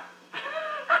 huh?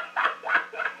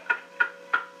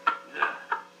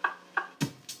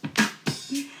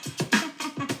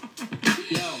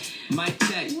 Yo, mic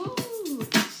check.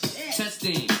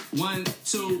 Testing. 1,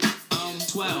 2,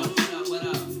 12. What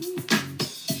up?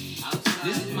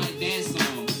 This is my dance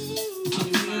song. Can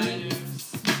you hear me?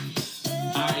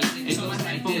 Alright, it goes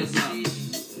like this.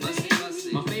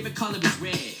 My favorite color is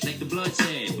red, like the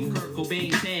bloodshed from Kurt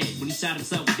Cobain's head when he shot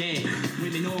himself dead.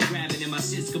 Women all grabbing and my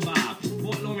shit's kebab.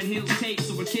 Bought Lauryn Hill's tape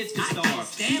so her kids could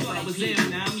starve. You thought I was ill,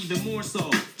 now I'm even more so.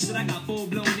 Shit, I got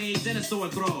full-blown AIDS and a sore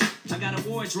throat. I got a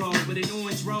wardrobe with an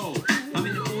orange robe. I'm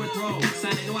in the 4th row,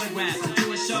 signing autographs to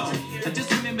do a show. I just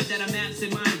remembered that I'm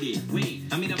absent-minded. Wait,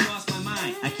 I've lost my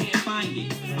mind, I can't find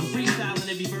it. I'm freestyling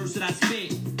every verse that I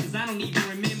spit, cause I don't even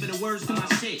remember the words to my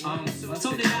shit.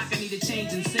 Told the doc I need a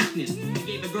change in sickness. They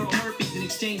gave a girl herpes in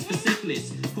exchange for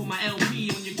syphilis. Put my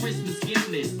LP on your Christmas gift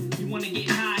list. You wanna get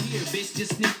high here, bitch,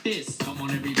 just sniff this.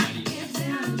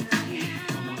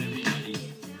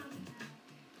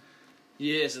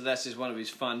 Yeah, so that's just one of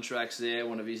his fun tracks there.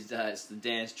 One of his, it's the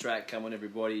dance track. Come on,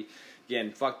 everybody.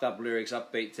 Again, fucked up lyrics,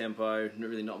 upbeat tempo.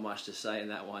 Really not much to say in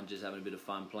that one. Just having a bit of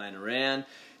fun playing around.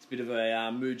 It's a bit of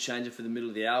a mood changer for the middle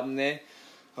of the album there.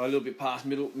 A little bit past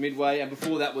midway. And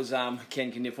before that was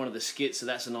Ken Kniff, one of the skits. So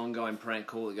that's an ongoing prank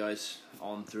call that goes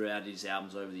on throughout his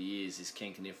albums over the years. This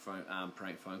Ken Kniff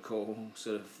prank phone call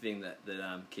sort of thing that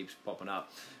keeps popping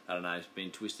up. I don't know. It's been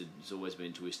twisted. It's always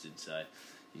been twisted. So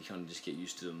you kind of just get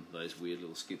used to them, those weird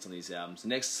little skits on these albums. The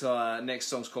next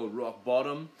song's called Rock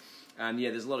Bottom. Yeah,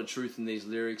 there's a lot of truth in these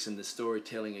lyrics and the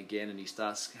storytelling again, and he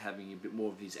starts having a bit more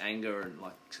of his anger and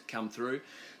like come through.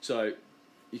 So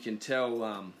you can tell,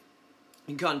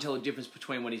 you can kind of tell the difference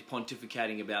between when he's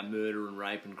pontificating about murder and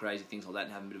rape and crazy things like that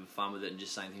and having a bit of fun with it and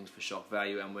just saying things for shock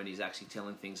value, and when he's actually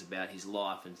telling things about his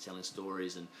life and telling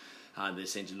stories, and they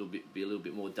seem to be a little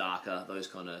bit more darker, those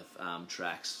kind of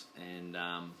tracks, and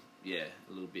yeah,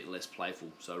 a little bit less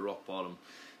playful. So Rock Bottom,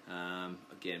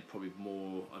 again, probably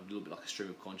more a little bit like a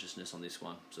stream of consciousness on this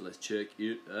one. So let's check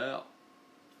it out.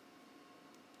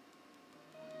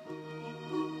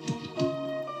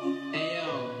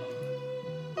 Ayo,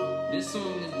 this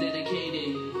song is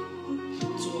dedicated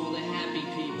to all the happy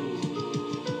people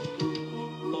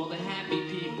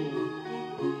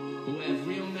who have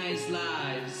real nice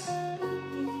lives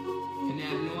and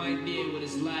have no idea what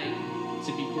it's like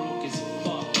to be broke as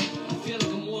fuck. I feel like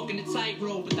I'm walking a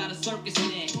tightrope without a circus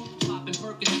net. Popping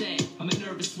Percocet, I'm a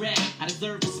nervous wreck. I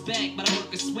deserve respect, but I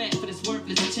work a sweat for this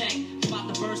worthless check. I'm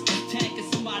about to burst this tech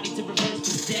as somebody to reverse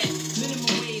this debt.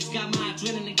 Minimum wage got my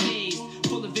adrenaline cage,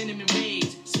 full of venom and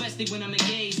rage, especially when I'm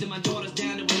engaged and my daughter's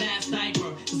down to her last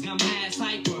diaper. Cause got my ass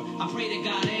hyper. I pray that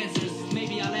God answers.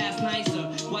 Maybe I'll ask nicer.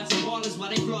 Watching ballers while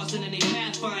they flossing and they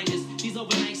pathfinders. These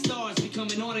overnight stars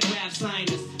becoming autograph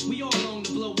signers. We all long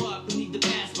to blow up and leave the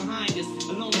past behind us,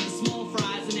 along with the small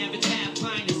fries and average half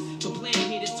pinters. But player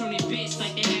haters turn their bitch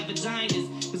like they have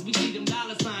vaginas, cause we see them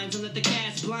dollar signs and let the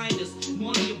cash blind us.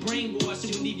 More of your brainwash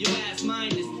and leave your ass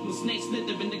mindless. No snakes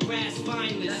slither in the grass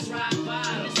spineless. That's rock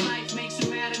bottom. This life makes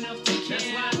you mad enough to care.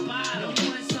 That's rock bottom.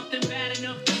 You want something bad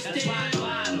enough to stare. That's rock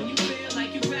bottom. When you feel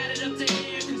like you bad enough to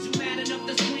hear, cause you mad enough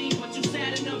to scream, but you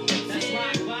sad enough to tear. That's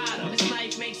rock bottom. This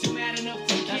life makes you mad enough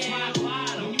to care. That's rock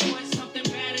bottom. When you want something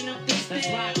bad enough to stare.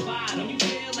 That's rock bottom. When you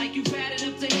feel like you bad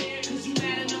enough to hear, cause you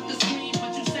mad enough to scream,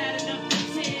 but you sad enough to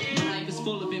tear. My life is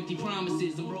full of empty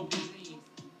promises and broken dreams.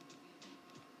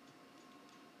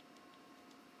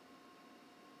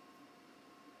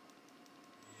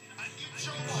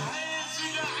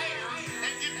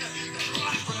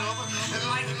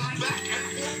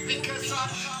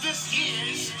 This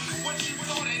is what you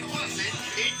thought it wasn't.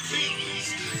 It means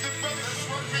the brothers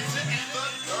representing the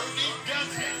dirty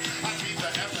dozen. I mean the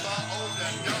F-O, the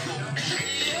double K.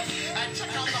 And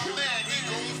check out the man, he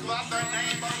goes by the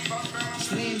name of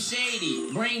Slim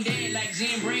Shady, brain dead like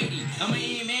Jim Brady. I'm a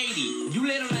M80, you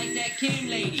little like that Kim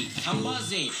lady. I'm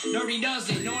buzzing, dirty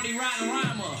dozen, naughty rotten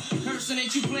rhymer. Cursing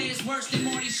that you play is worse than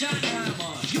Marty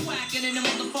Schottenheimer. You whacking in the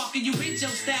motherfucker you bitch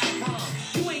your style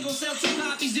from. You ain't gonna sell 2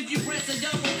 copies if you press a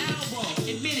double album.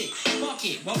 Admit it, fuck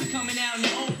it, while we coming out in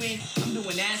the open. I'm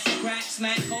doing acid, crack,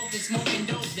 smack, coke, and smoking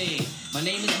dope then. My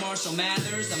name is Marshall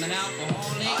Mathers, I'm an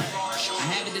alcoholic. I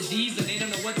have a disease and they don't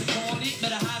know what to call it.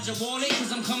 Better hide your wallet,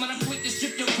 cause I'm coming up quick to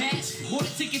strip your cash. Bought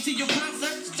a ticket to your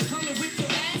concert just to come and whip your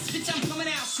ass. Bitch, I'm coming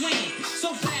out swinging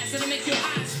so fast that'll make your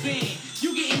eyes spin.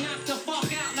 You getting knocked the fuck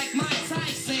out like Mike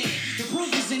Tyson. The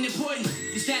proof is in the pudding,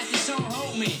 this that's the Sean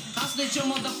Holtman. I'll slit your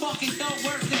motherfucking throat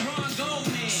worse than Ron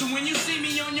Goldman. So when you see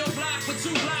me on your block with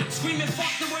 2 blocks screaming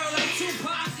fuck the world like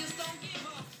Tupac, just don't give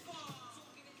a fuck.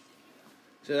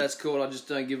 So that's called I Just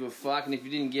Don't Give a Fuck. And if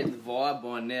you didn't get the vibe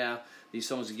by now, these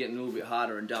songs are getting a little bit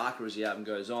harder and darker as the album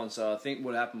goes on. So I think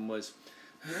what happened was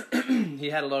he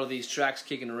had a lot of these tracks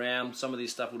kicking around. Some of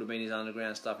this stuff would have been his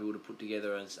underground stuff he would have put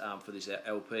together as, for this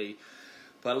LP.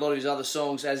 But a lot of his other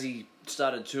songs, as he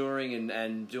started touring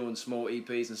and doing small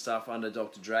EPs and stuff under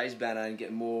Dr. Dre's banner and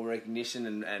getting more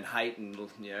recognition and hate and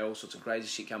all sorts of crazy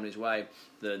shit coming his way,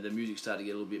 the music started to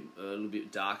get a little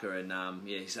bit darker. And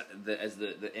as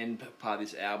the end part of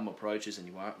this album approaches, and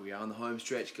we are on the home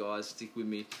stretch, guys, stick with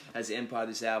me. As the end part of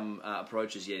this album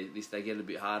approaches, they get a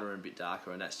bit harder and a bit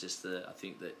darker, and that's just I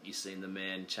think that you've seen the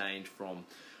man change from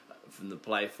the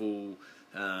playful.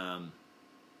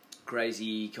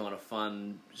 crazy kind of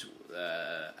fun,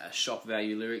 shock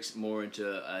value lyrics, more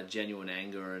into genuine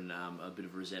anger and a bit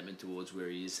of resentment towards where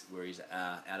he's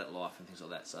out at life and things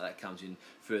like that. So that comes in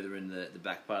further in the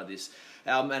back part of this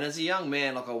album. And as a young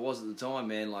man, like I was at the time,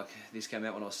 man, like this came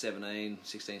out when I was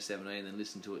 16, 17, and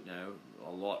listened to it, you know,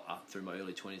 a lot up through my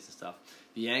early 20s and stuff.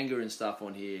 The anger and stuff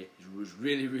on here was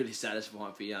really, really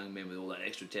satisfying for young men with all that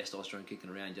extra testosterone kicking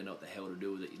around. You don't know what the hell to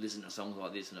do with it. You listen to songs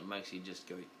like this and it makes you just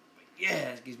go,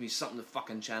 yeah, it gives me something to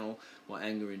fucking channel my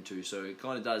anger into. So it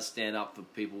kind of does stand up for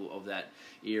people of that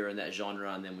era and that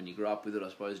genre, and then when you grow up with it, I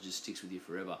suppose it just sticks with you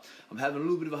forever. I'm having a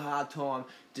little bit of a hard time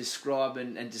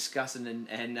describing and discussing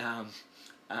and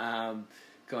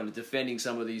kind of defending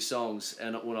some of these songs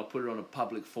and when I put it on a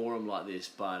public forum like this,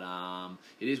 but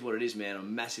it is what it is, man. I'm a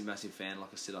massive, massive fan. Like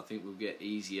I said, I think we'll get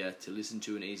easier to listen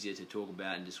to and easier to talk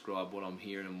about and describe what I'm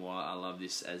hearing and why I love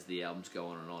this as the albums go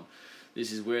on and on.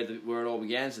 This is where it all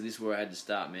began, so this is where I had to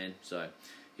start, man. So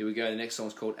here we go. The next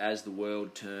song's called As the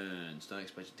World Turns. Don't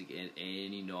expect it to get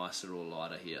any nicer or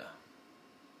lighter here.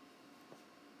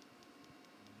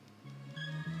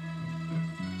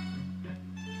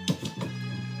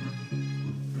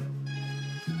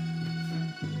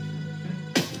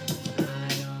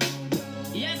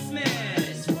 Yes, man.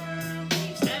 As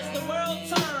the world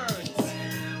turns,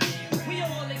 we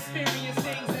all experience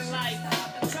things in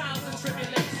life, trials and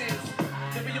tribulations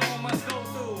that we all must go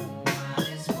through.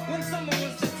 When someone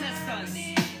wants to test us,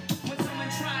 when someone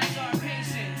tries our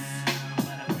patience,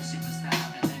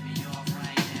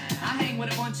 I hang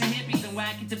with a bunch of hippies and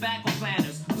wacky tobacco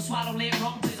planters who swallow lit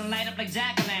roaches and light up like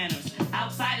jack-o'-lanterns.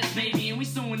 Outsiders, baby, and we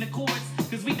suing the courts,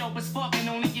 cause we dope as fuck and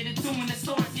only get it to in the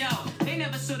stores. Yo, they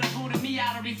never should've booted me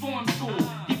out of reform school.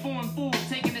 Deformed fool,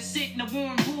 taking a shit in a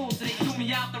warm pool, so they threw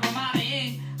me out the Ramada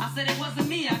Inn. I said it wasn't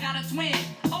me, I got a twin.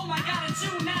 Oh my god, it's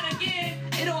you, not again.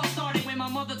 It all started when my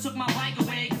mother took my bike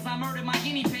away, cause I murdered my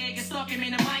guinea pig and stuck him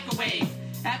in a microwave.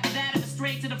 After that, it was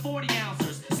straight to the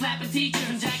 40-ouncers, slapping teachers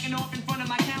and jacking off in front of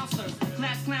my counselors.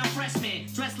 Class clown freshmen,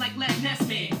 dressed like Les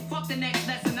Nessman. Fuck the next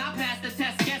lesson, I passed the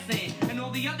test guessing. And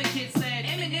all the other kids said,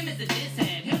 Eminem is a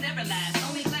disshead. He'll never last,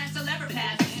 only class he'll ever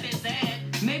pass is his head.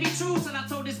 Maybe true, said I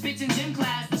told this bitch in gym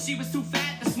class that she was too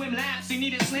fat to swim laps, she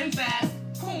needed slim fast.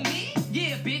 Who, me?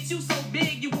 Yeah, bitch, you so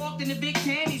big, you walked in the big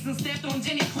panties and stepped on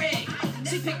Jenny Craig.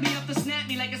 She picked me up to snap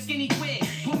me like a skinny twig,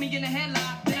 put me in a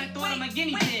headlock, then I thought I'm a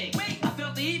guinea pig. I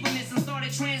felt the evilness and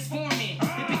started transforming.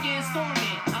 It began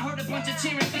storming, I heard a bunch of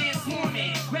cheering fans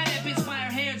swarming. Grabbed that bitch by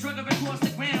her hair, drug her across the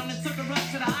ground, and took her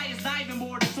up to the highest diving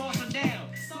board and tossed her down.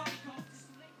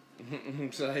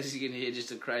 So as you can hear,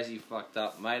 just a crazy, fucked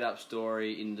up, made up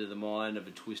story into the mind of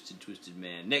a twisted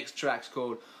man. Next track's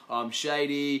called I'm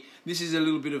Shady. This is a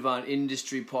little bit of an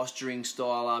industry posturing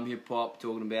style hip hop,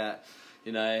 talking about,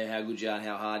 you know, how good you are and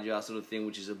how hard you are sort of thing,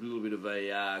 which is a little bit of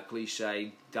a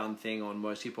cliche done thing on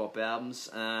most hip hop albums.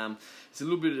 It's a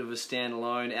little bit of a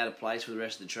standalone, out of place for the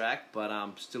rest of the track,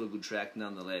 but still a good track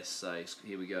nonetheless. So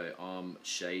here we go, I'm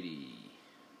Shady.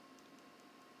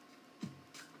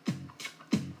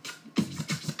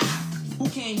 Who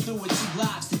came through with 2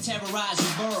 blocks to terrorize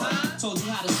your world? Told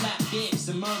you how to slap dicks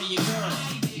and murder your girl.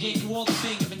 Gave you all the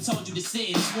finger and told you to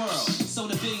sit and swirl.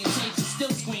 Sold a billion tapes and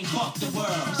still scream fuck the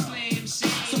world.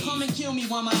 So come and kill me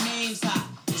while my name's hot,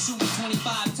 and shoot me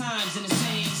 25 times in the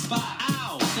same spot.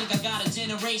 Ow! I think I got a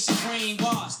generation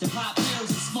brainwashed to pop pills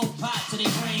and smoke pot till their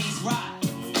brains rot.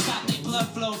 Stop their blood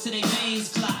flow to their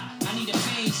veins clot. I need a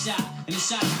pain shot and a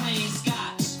shot of plain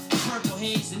scotch. Purple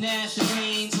haze and ash and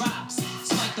raindrops.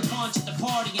 Spike the punch at the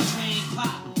party and train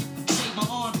pop. Shake my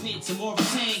armpits and more of a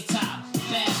tank top.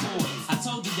 Bad boy, I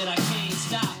told you that I can't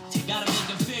stop. Gotta make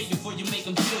them feel you before you make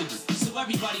them feel you. So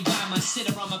everybody buy my shit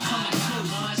or I'ma come and kill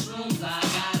you. Mushrooms, I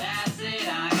got acid,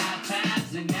 I got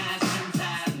tabs and aspirin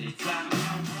tablets. I'm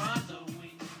your brother when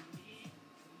you need.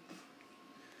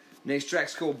 Next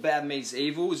track's called Bad Meets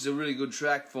Evil. It's a really good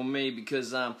track for me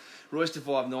because Royce da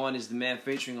 5'9" is the man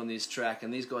featuring on this track,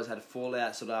 and these guys had a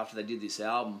fallout sort of after they did this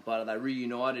album, but they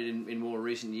reunited in more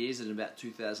recent years. In about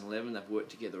 2011, they've worked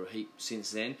together a heap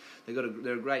since then.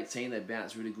 They're a great team. They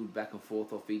bounce really good back and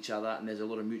forth off each other, and there's a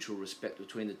lot of mutual respect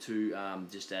between the two,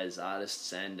 just as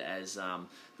artists and as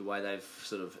the way they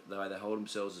hold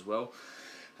themselves as well.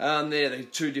 They're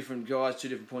 2 different guys, 2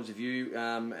 different points of view,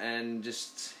 and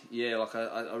just, yeah, like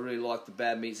I really like the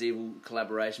Bad Meets Evil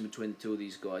collaboration between the 2 of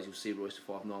these guys. You'll see Royce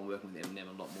da 5'9" working with Eminem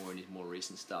a lot more in his more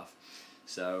recent stuff.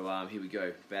 So here we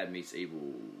go, Bad Meets Evil.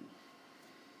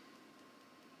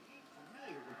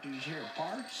 Familiar with these here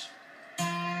parts?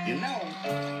 You know,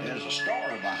 there's a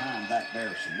story behind that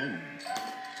there saloon.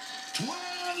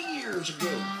 20 years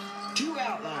ago, 2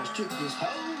 outlaws took this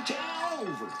whole town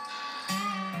over.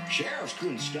 Sheriffs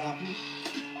couldn't stop him.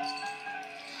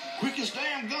 Quickest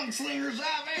damn gunslingers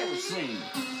I've ever seen.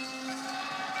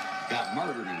 Got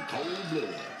murdered in cold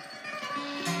blood.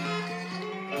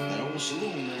 That old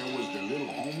saloon there was their little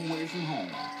home away from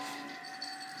home.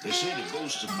 They say the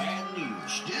ghosts of bad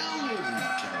news still live in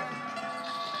that tavern.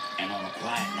 And on a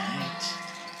quiet night,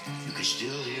 you can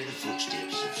still hear the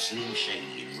footsteps of Slim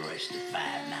Shady and Royce the 5'9".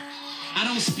 I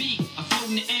don't speak, I float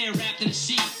in the air wrapped in a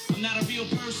sheet. I'm not a real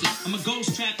person, I'm a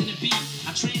ghost trapped in a beat.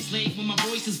 I translate when my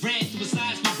voice is read through a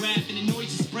seismograph and the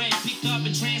noise is spread, picked up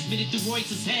and transmitted through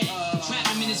Royce's head. Trap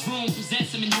him in his room,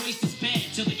 possess him and hoist his bed,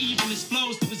 till the evilness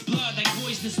flows through his blood like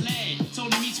poisonous lead.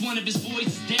 Told him each one of his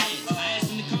boys is dead. I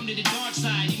asked him to come to the dark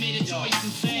side, he made a choice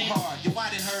and said, too hard, yo,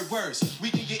 I done heard worse.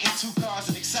 We can get in two cars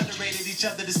and accelerate at each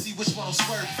other to see which one will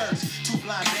swerve first. Two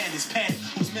blind bandits panic,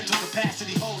 whose mental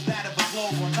capacity holds that of a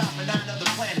globe on top of 9 other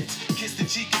planets. Kiss the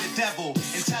cheek of the devil.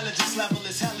 Intelligence level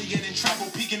is hellier than treble.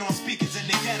 Peeking on speakers in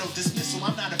the ghetto. Dismissal,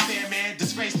 I'm not a fair man.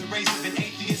 Disgrace the race of an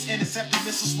atheist. Intercepting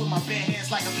missiles with my bare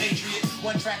hands like a patriot.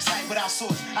 One track sight without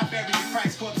source. I buried the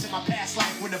Christ corpse in my past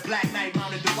life when the Black Knight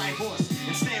mounted the white horse.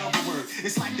 And stay overword.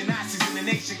 It's like the Nazis and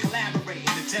the nation collaborating,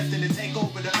 attempting to take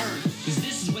over the earth. Cause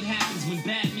this is what happens when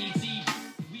bad meets evil.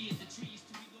 We at the trees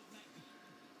till we look like...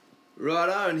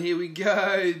 Righto, and here we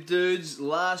go, dudes.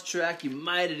 Last track, you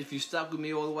made it. If you stuck with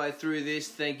me all the way through this,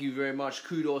 thank you very much.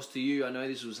 Kudos to you. I know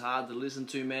this was hard to listen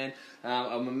to, man.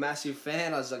 I'm a massive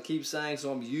fan, as I keep saying,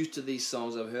 so I'm used to these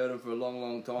songs. I've heard them for a long,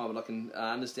 long time, but I can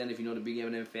understand if you're not a big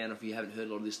Eminem fan, or if you haven't heard a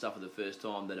lot of this stuff for the first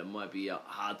time, that it might be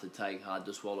hard to take, hard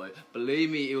to swallow. Believe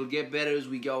me, it will get better as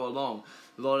we go along.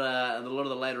 A lot of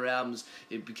the later albums,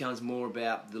 it becomes more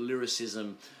about the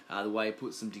lyricism, the way he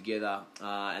puts them together,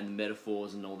 and the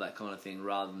metaphors and all that kind of thing,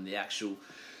 rather than the actual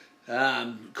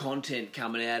content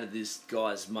coming out of this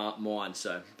guy's mind.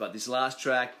 So, but this last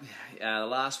track, the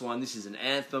last one, this is an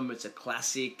anthem. It's a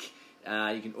classic.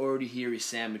 You can already hear his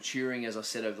sound maturing, as I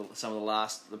said, over some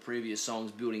of the previous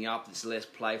songs, building up. It's less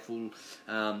playful.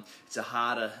 It's a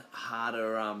harder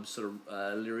sort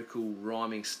of lyrical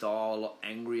rhyming style, a lot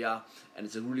angrier, and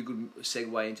it's a really good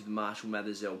segue into the Marshall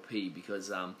Mathers LP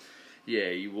because,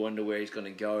 you wonder where he's going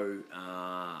to go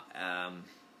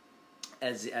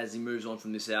as he moves on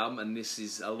from this album, and this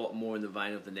is a lot more in the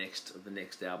vein of the next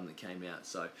album that came out.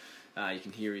 So you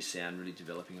can hear his sound really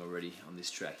developing already on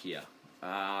this track here.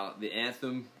 The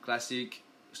anthem, classic,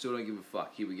 Still Don't Give a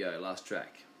Fuck. Here we go, last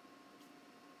track.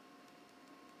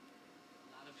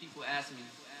 A lot of people ask me,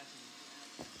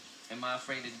 am I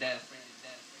afraid of death?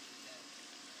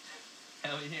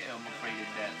 Hell yeah, I'm afraid of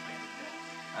death.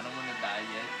 I don't want to die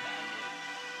yet.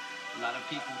 A lot of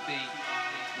people think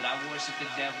that I worship the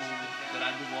devil, that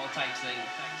I do all types of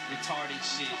retarded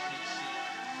shit.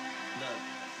 Look,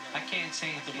 I can't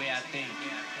change the way I think,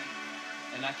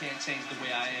 and I can't change the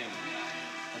way I am.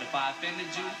 But if I offended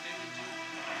you,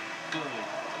 good.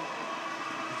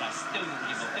 Because I still don't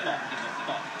give a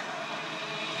fuck.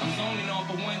 I'm zoning on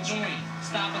for one joint,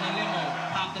 stopping a limo,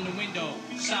 hopped in the window,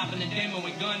 shopping a demo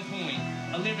at gunpoint.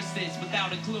 A lyricist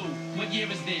without a clue, what year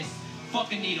is this?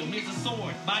 Fuck a needle, here's a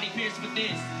sword, body pierced with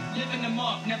this. Living them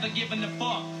up, never giving a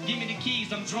fuck. Give me the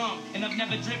keys, I'm drunk, and I've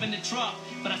never driven a truck.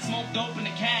 But I smoked dope in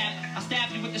a cab. I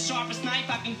stabbed you with the sharpest knife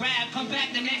I can grab. Come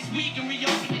back the next week and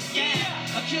reopen the scab.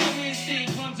 A killer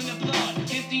instinct runs in the blood.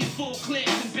 Emptying full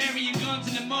clips and burying guns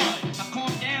in the mud. I've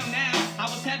calmed down now, I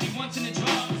was heavy once in the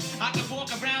drugs. I could walk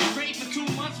around straight for 2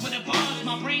 months with a buzz.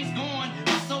 My brain's gone,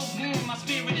 my soul's warm, my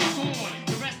spirit is torn.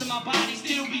 The rest of my body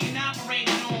still being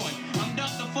operated on. I'm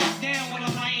ducked the fuck down when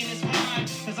I'm writing this rhyme,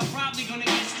 cause I'm probably gonna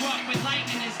get struck with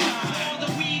lightning this time. To all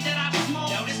the weed that I've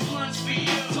smoked, yo, this blunt's for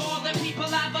you. To all the people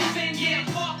I've offended, yeah,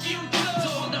 fuck you too. To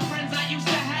all the friends I used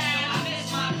to have, I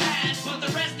miss my past. But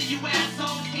the rest of you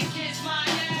assholes can kiss my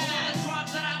ass. To all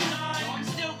the drugs that I've done, yo, I'm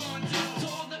still going to. To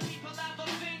all the people I've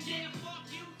offended, yeah, fuck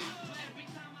you too. Every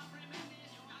time I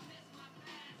reminisce, yo, I miss my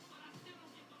past. But I still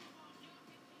don't give a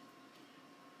fuck.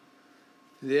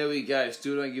 There we go,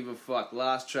 Still Don't Give a Fuck,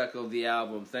 last track of the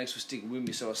album. Thanks for sticking with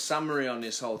me. So a summary on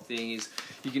this whole thing is,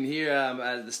 you can hear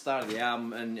at the start of the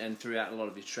album and throughout a lot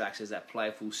of his tracks, there's that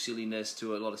playful silliness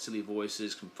to a lot of silly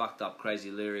voices, some fucked up crazy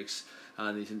lyrics.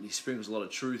 He sprinkles a lot of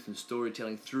truth and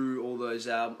storytelling through all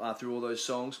those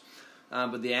songs.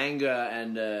 But the anger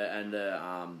and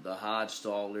the hard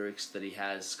style lyrics that he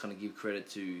has kind of give credit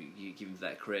to, you give him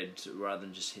that cred rather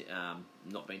than just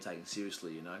not being taken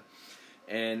seriously, you know.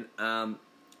 And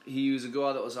he was a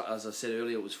guy that was, as I said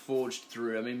earlier, was forged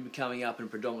through, coming up in a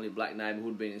predominantly black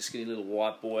neighbourhood, being a skinny little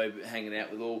white boy, hanging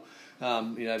out with all,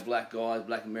 black guys,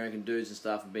 black American dudes and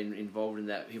stuff, and been involved in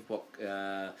that hip-hop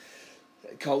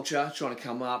culture, trying to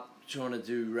come up, trying to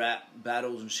do rap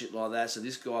battles and shit like that. So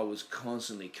this guy was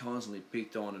constantly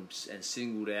picked on and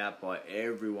singled out by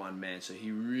everyone, man. So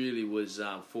he really was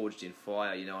forged in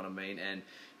fire, you know what I mean? And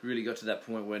really got to that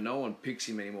point where no one picks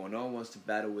him anymore. No one wants to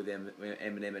battle with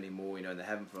Eminem anymore, you know, and they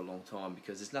haven't for a long time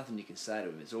because there's nothing you can say to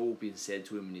him. It's all been said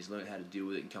to him and he's learned how to deal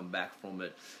with it and come back from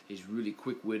it. He's really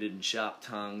quick-witted and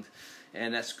sharp-tongued,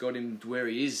 and that's got him to where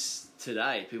he is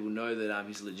today. People know that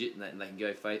he's legit and they can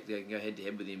go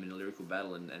head-to-head with him in a lyrical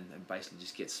battle and basically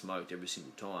just get smoked every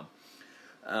single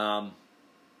time.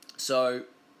 So,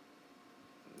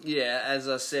 yeah, as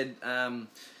I said,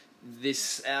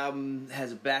 this album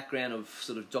has a background of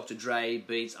sort of Dr. Dre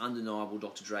beats, undeniable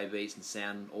Dr. Dre beats and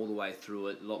sound all the way through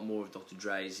it. A lot more of Dr.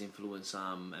 Dre's influence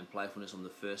and playfulness on the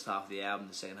first half of the album.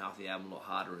 The second half of the album a lot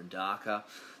harder and darker.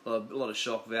 A lot of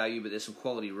shock value, but there's some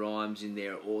quality rhymes in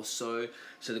there also.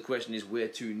 So the question is, where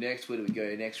to next? Where do we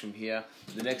go next from here?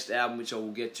 The next album, which I will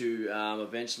get to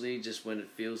eventually, just when I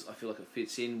feel like it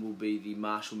fits in, will be the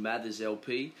Marshall Mathers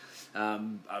LP. A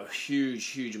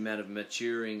huge amount of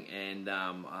maturing and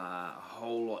a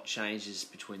whole lot changes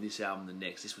between this album and the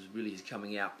next. This was really his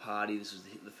coming out party. This was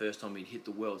the first time he'd hit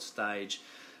the world stage,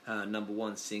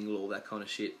 #1 single, all that kind of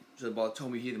shit. So by the time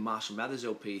we hear the Marshall Mathers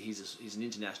LP, he's an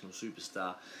international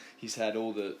superstar. He's had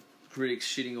all the critics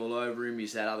shitting all over him.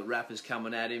 He's had other rappers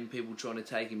coming at him, people trying to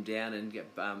take him down and get,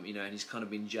 and he's kind of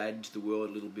been jaded to the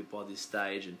world a little bit by this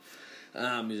stage.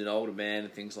 And he's an older man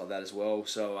and things like that as well.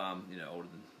 So older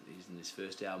than he's in his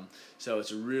first album. So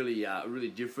it's a really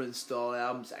different style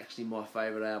album. It's actually my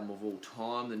favourite album of all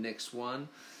time, the next one,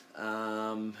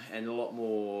 and a lot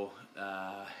more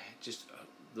just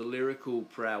the lyrical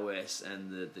prowess and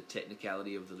the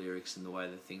technicality of the lyrics and the way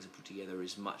that things are put together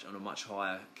is on a much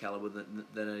higher caliber than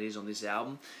it is on this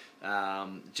album.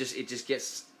 It just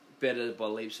gets better by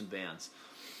leaps and bounds.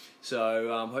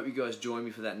 So hope you guys join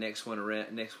me for that next one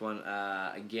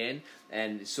again,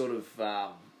 and it's sort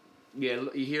of you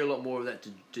hear a lot more of that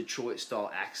Detroit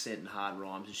style accent and hard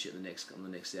rhymes and shit on the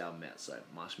next album out. So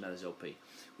Marshall Mathers LP,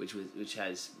 which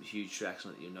has huge tracks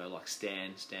on it, like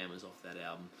Stan was off that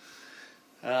album.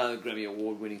 Grammy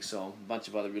Award winning song, a bunch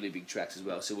of other really big tracks as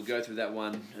well. So we'll go through that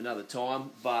one another time.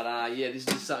 But this is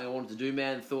just something I wanted to do,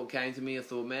 man. The thought came to me. I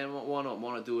thought, man, why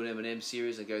not do an Eminem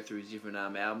series? I go through his different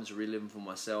albums, relive them for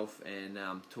myself, and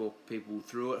talk people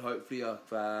through it. Hopefully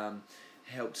I've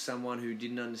helped someone who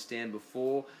didn't understand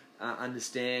before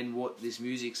understand what this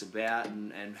music's about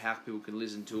and how people can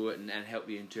listen to it and help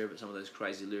you interpret some of those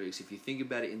crazy lyrics. If you think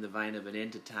about it in the vein of an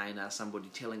entertainer, somebody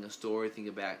telling a story, think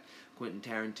about Quentin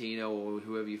Tarantino or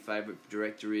whoever your favourite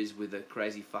director is with a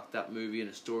crazy fucked up movie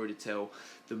and a story to tell.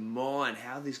 The mind,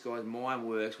 how this guy's mind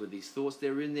works with these thoughts,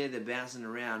 they're in there, they're bouncing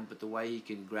around, but the way he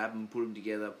can grab them, put them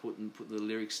together, put the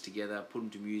lyrics together, put them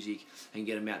to music and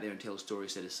get them out there and tell a story,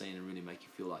 set a scene and really make you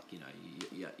feel like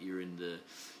you're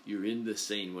in the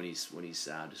scene when he's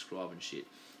describing shit,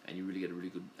 and you really get a really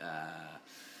good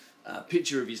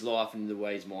picture of his life and the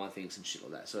way his mind thinks and shit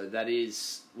like that. So that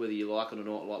is, whether you like it or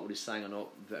not, like what he's saying or not,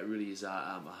 that really is a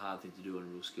hard thing to do and a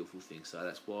real skillful thing. So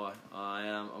that's why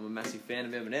I'm a massive fan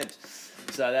of Eminem's.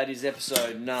 So that is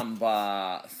episode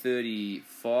number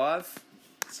 35,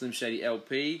 Slim Shady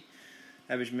LP,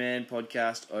 Average Man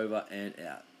Podcast, over and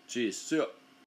out. Cheers. See ya.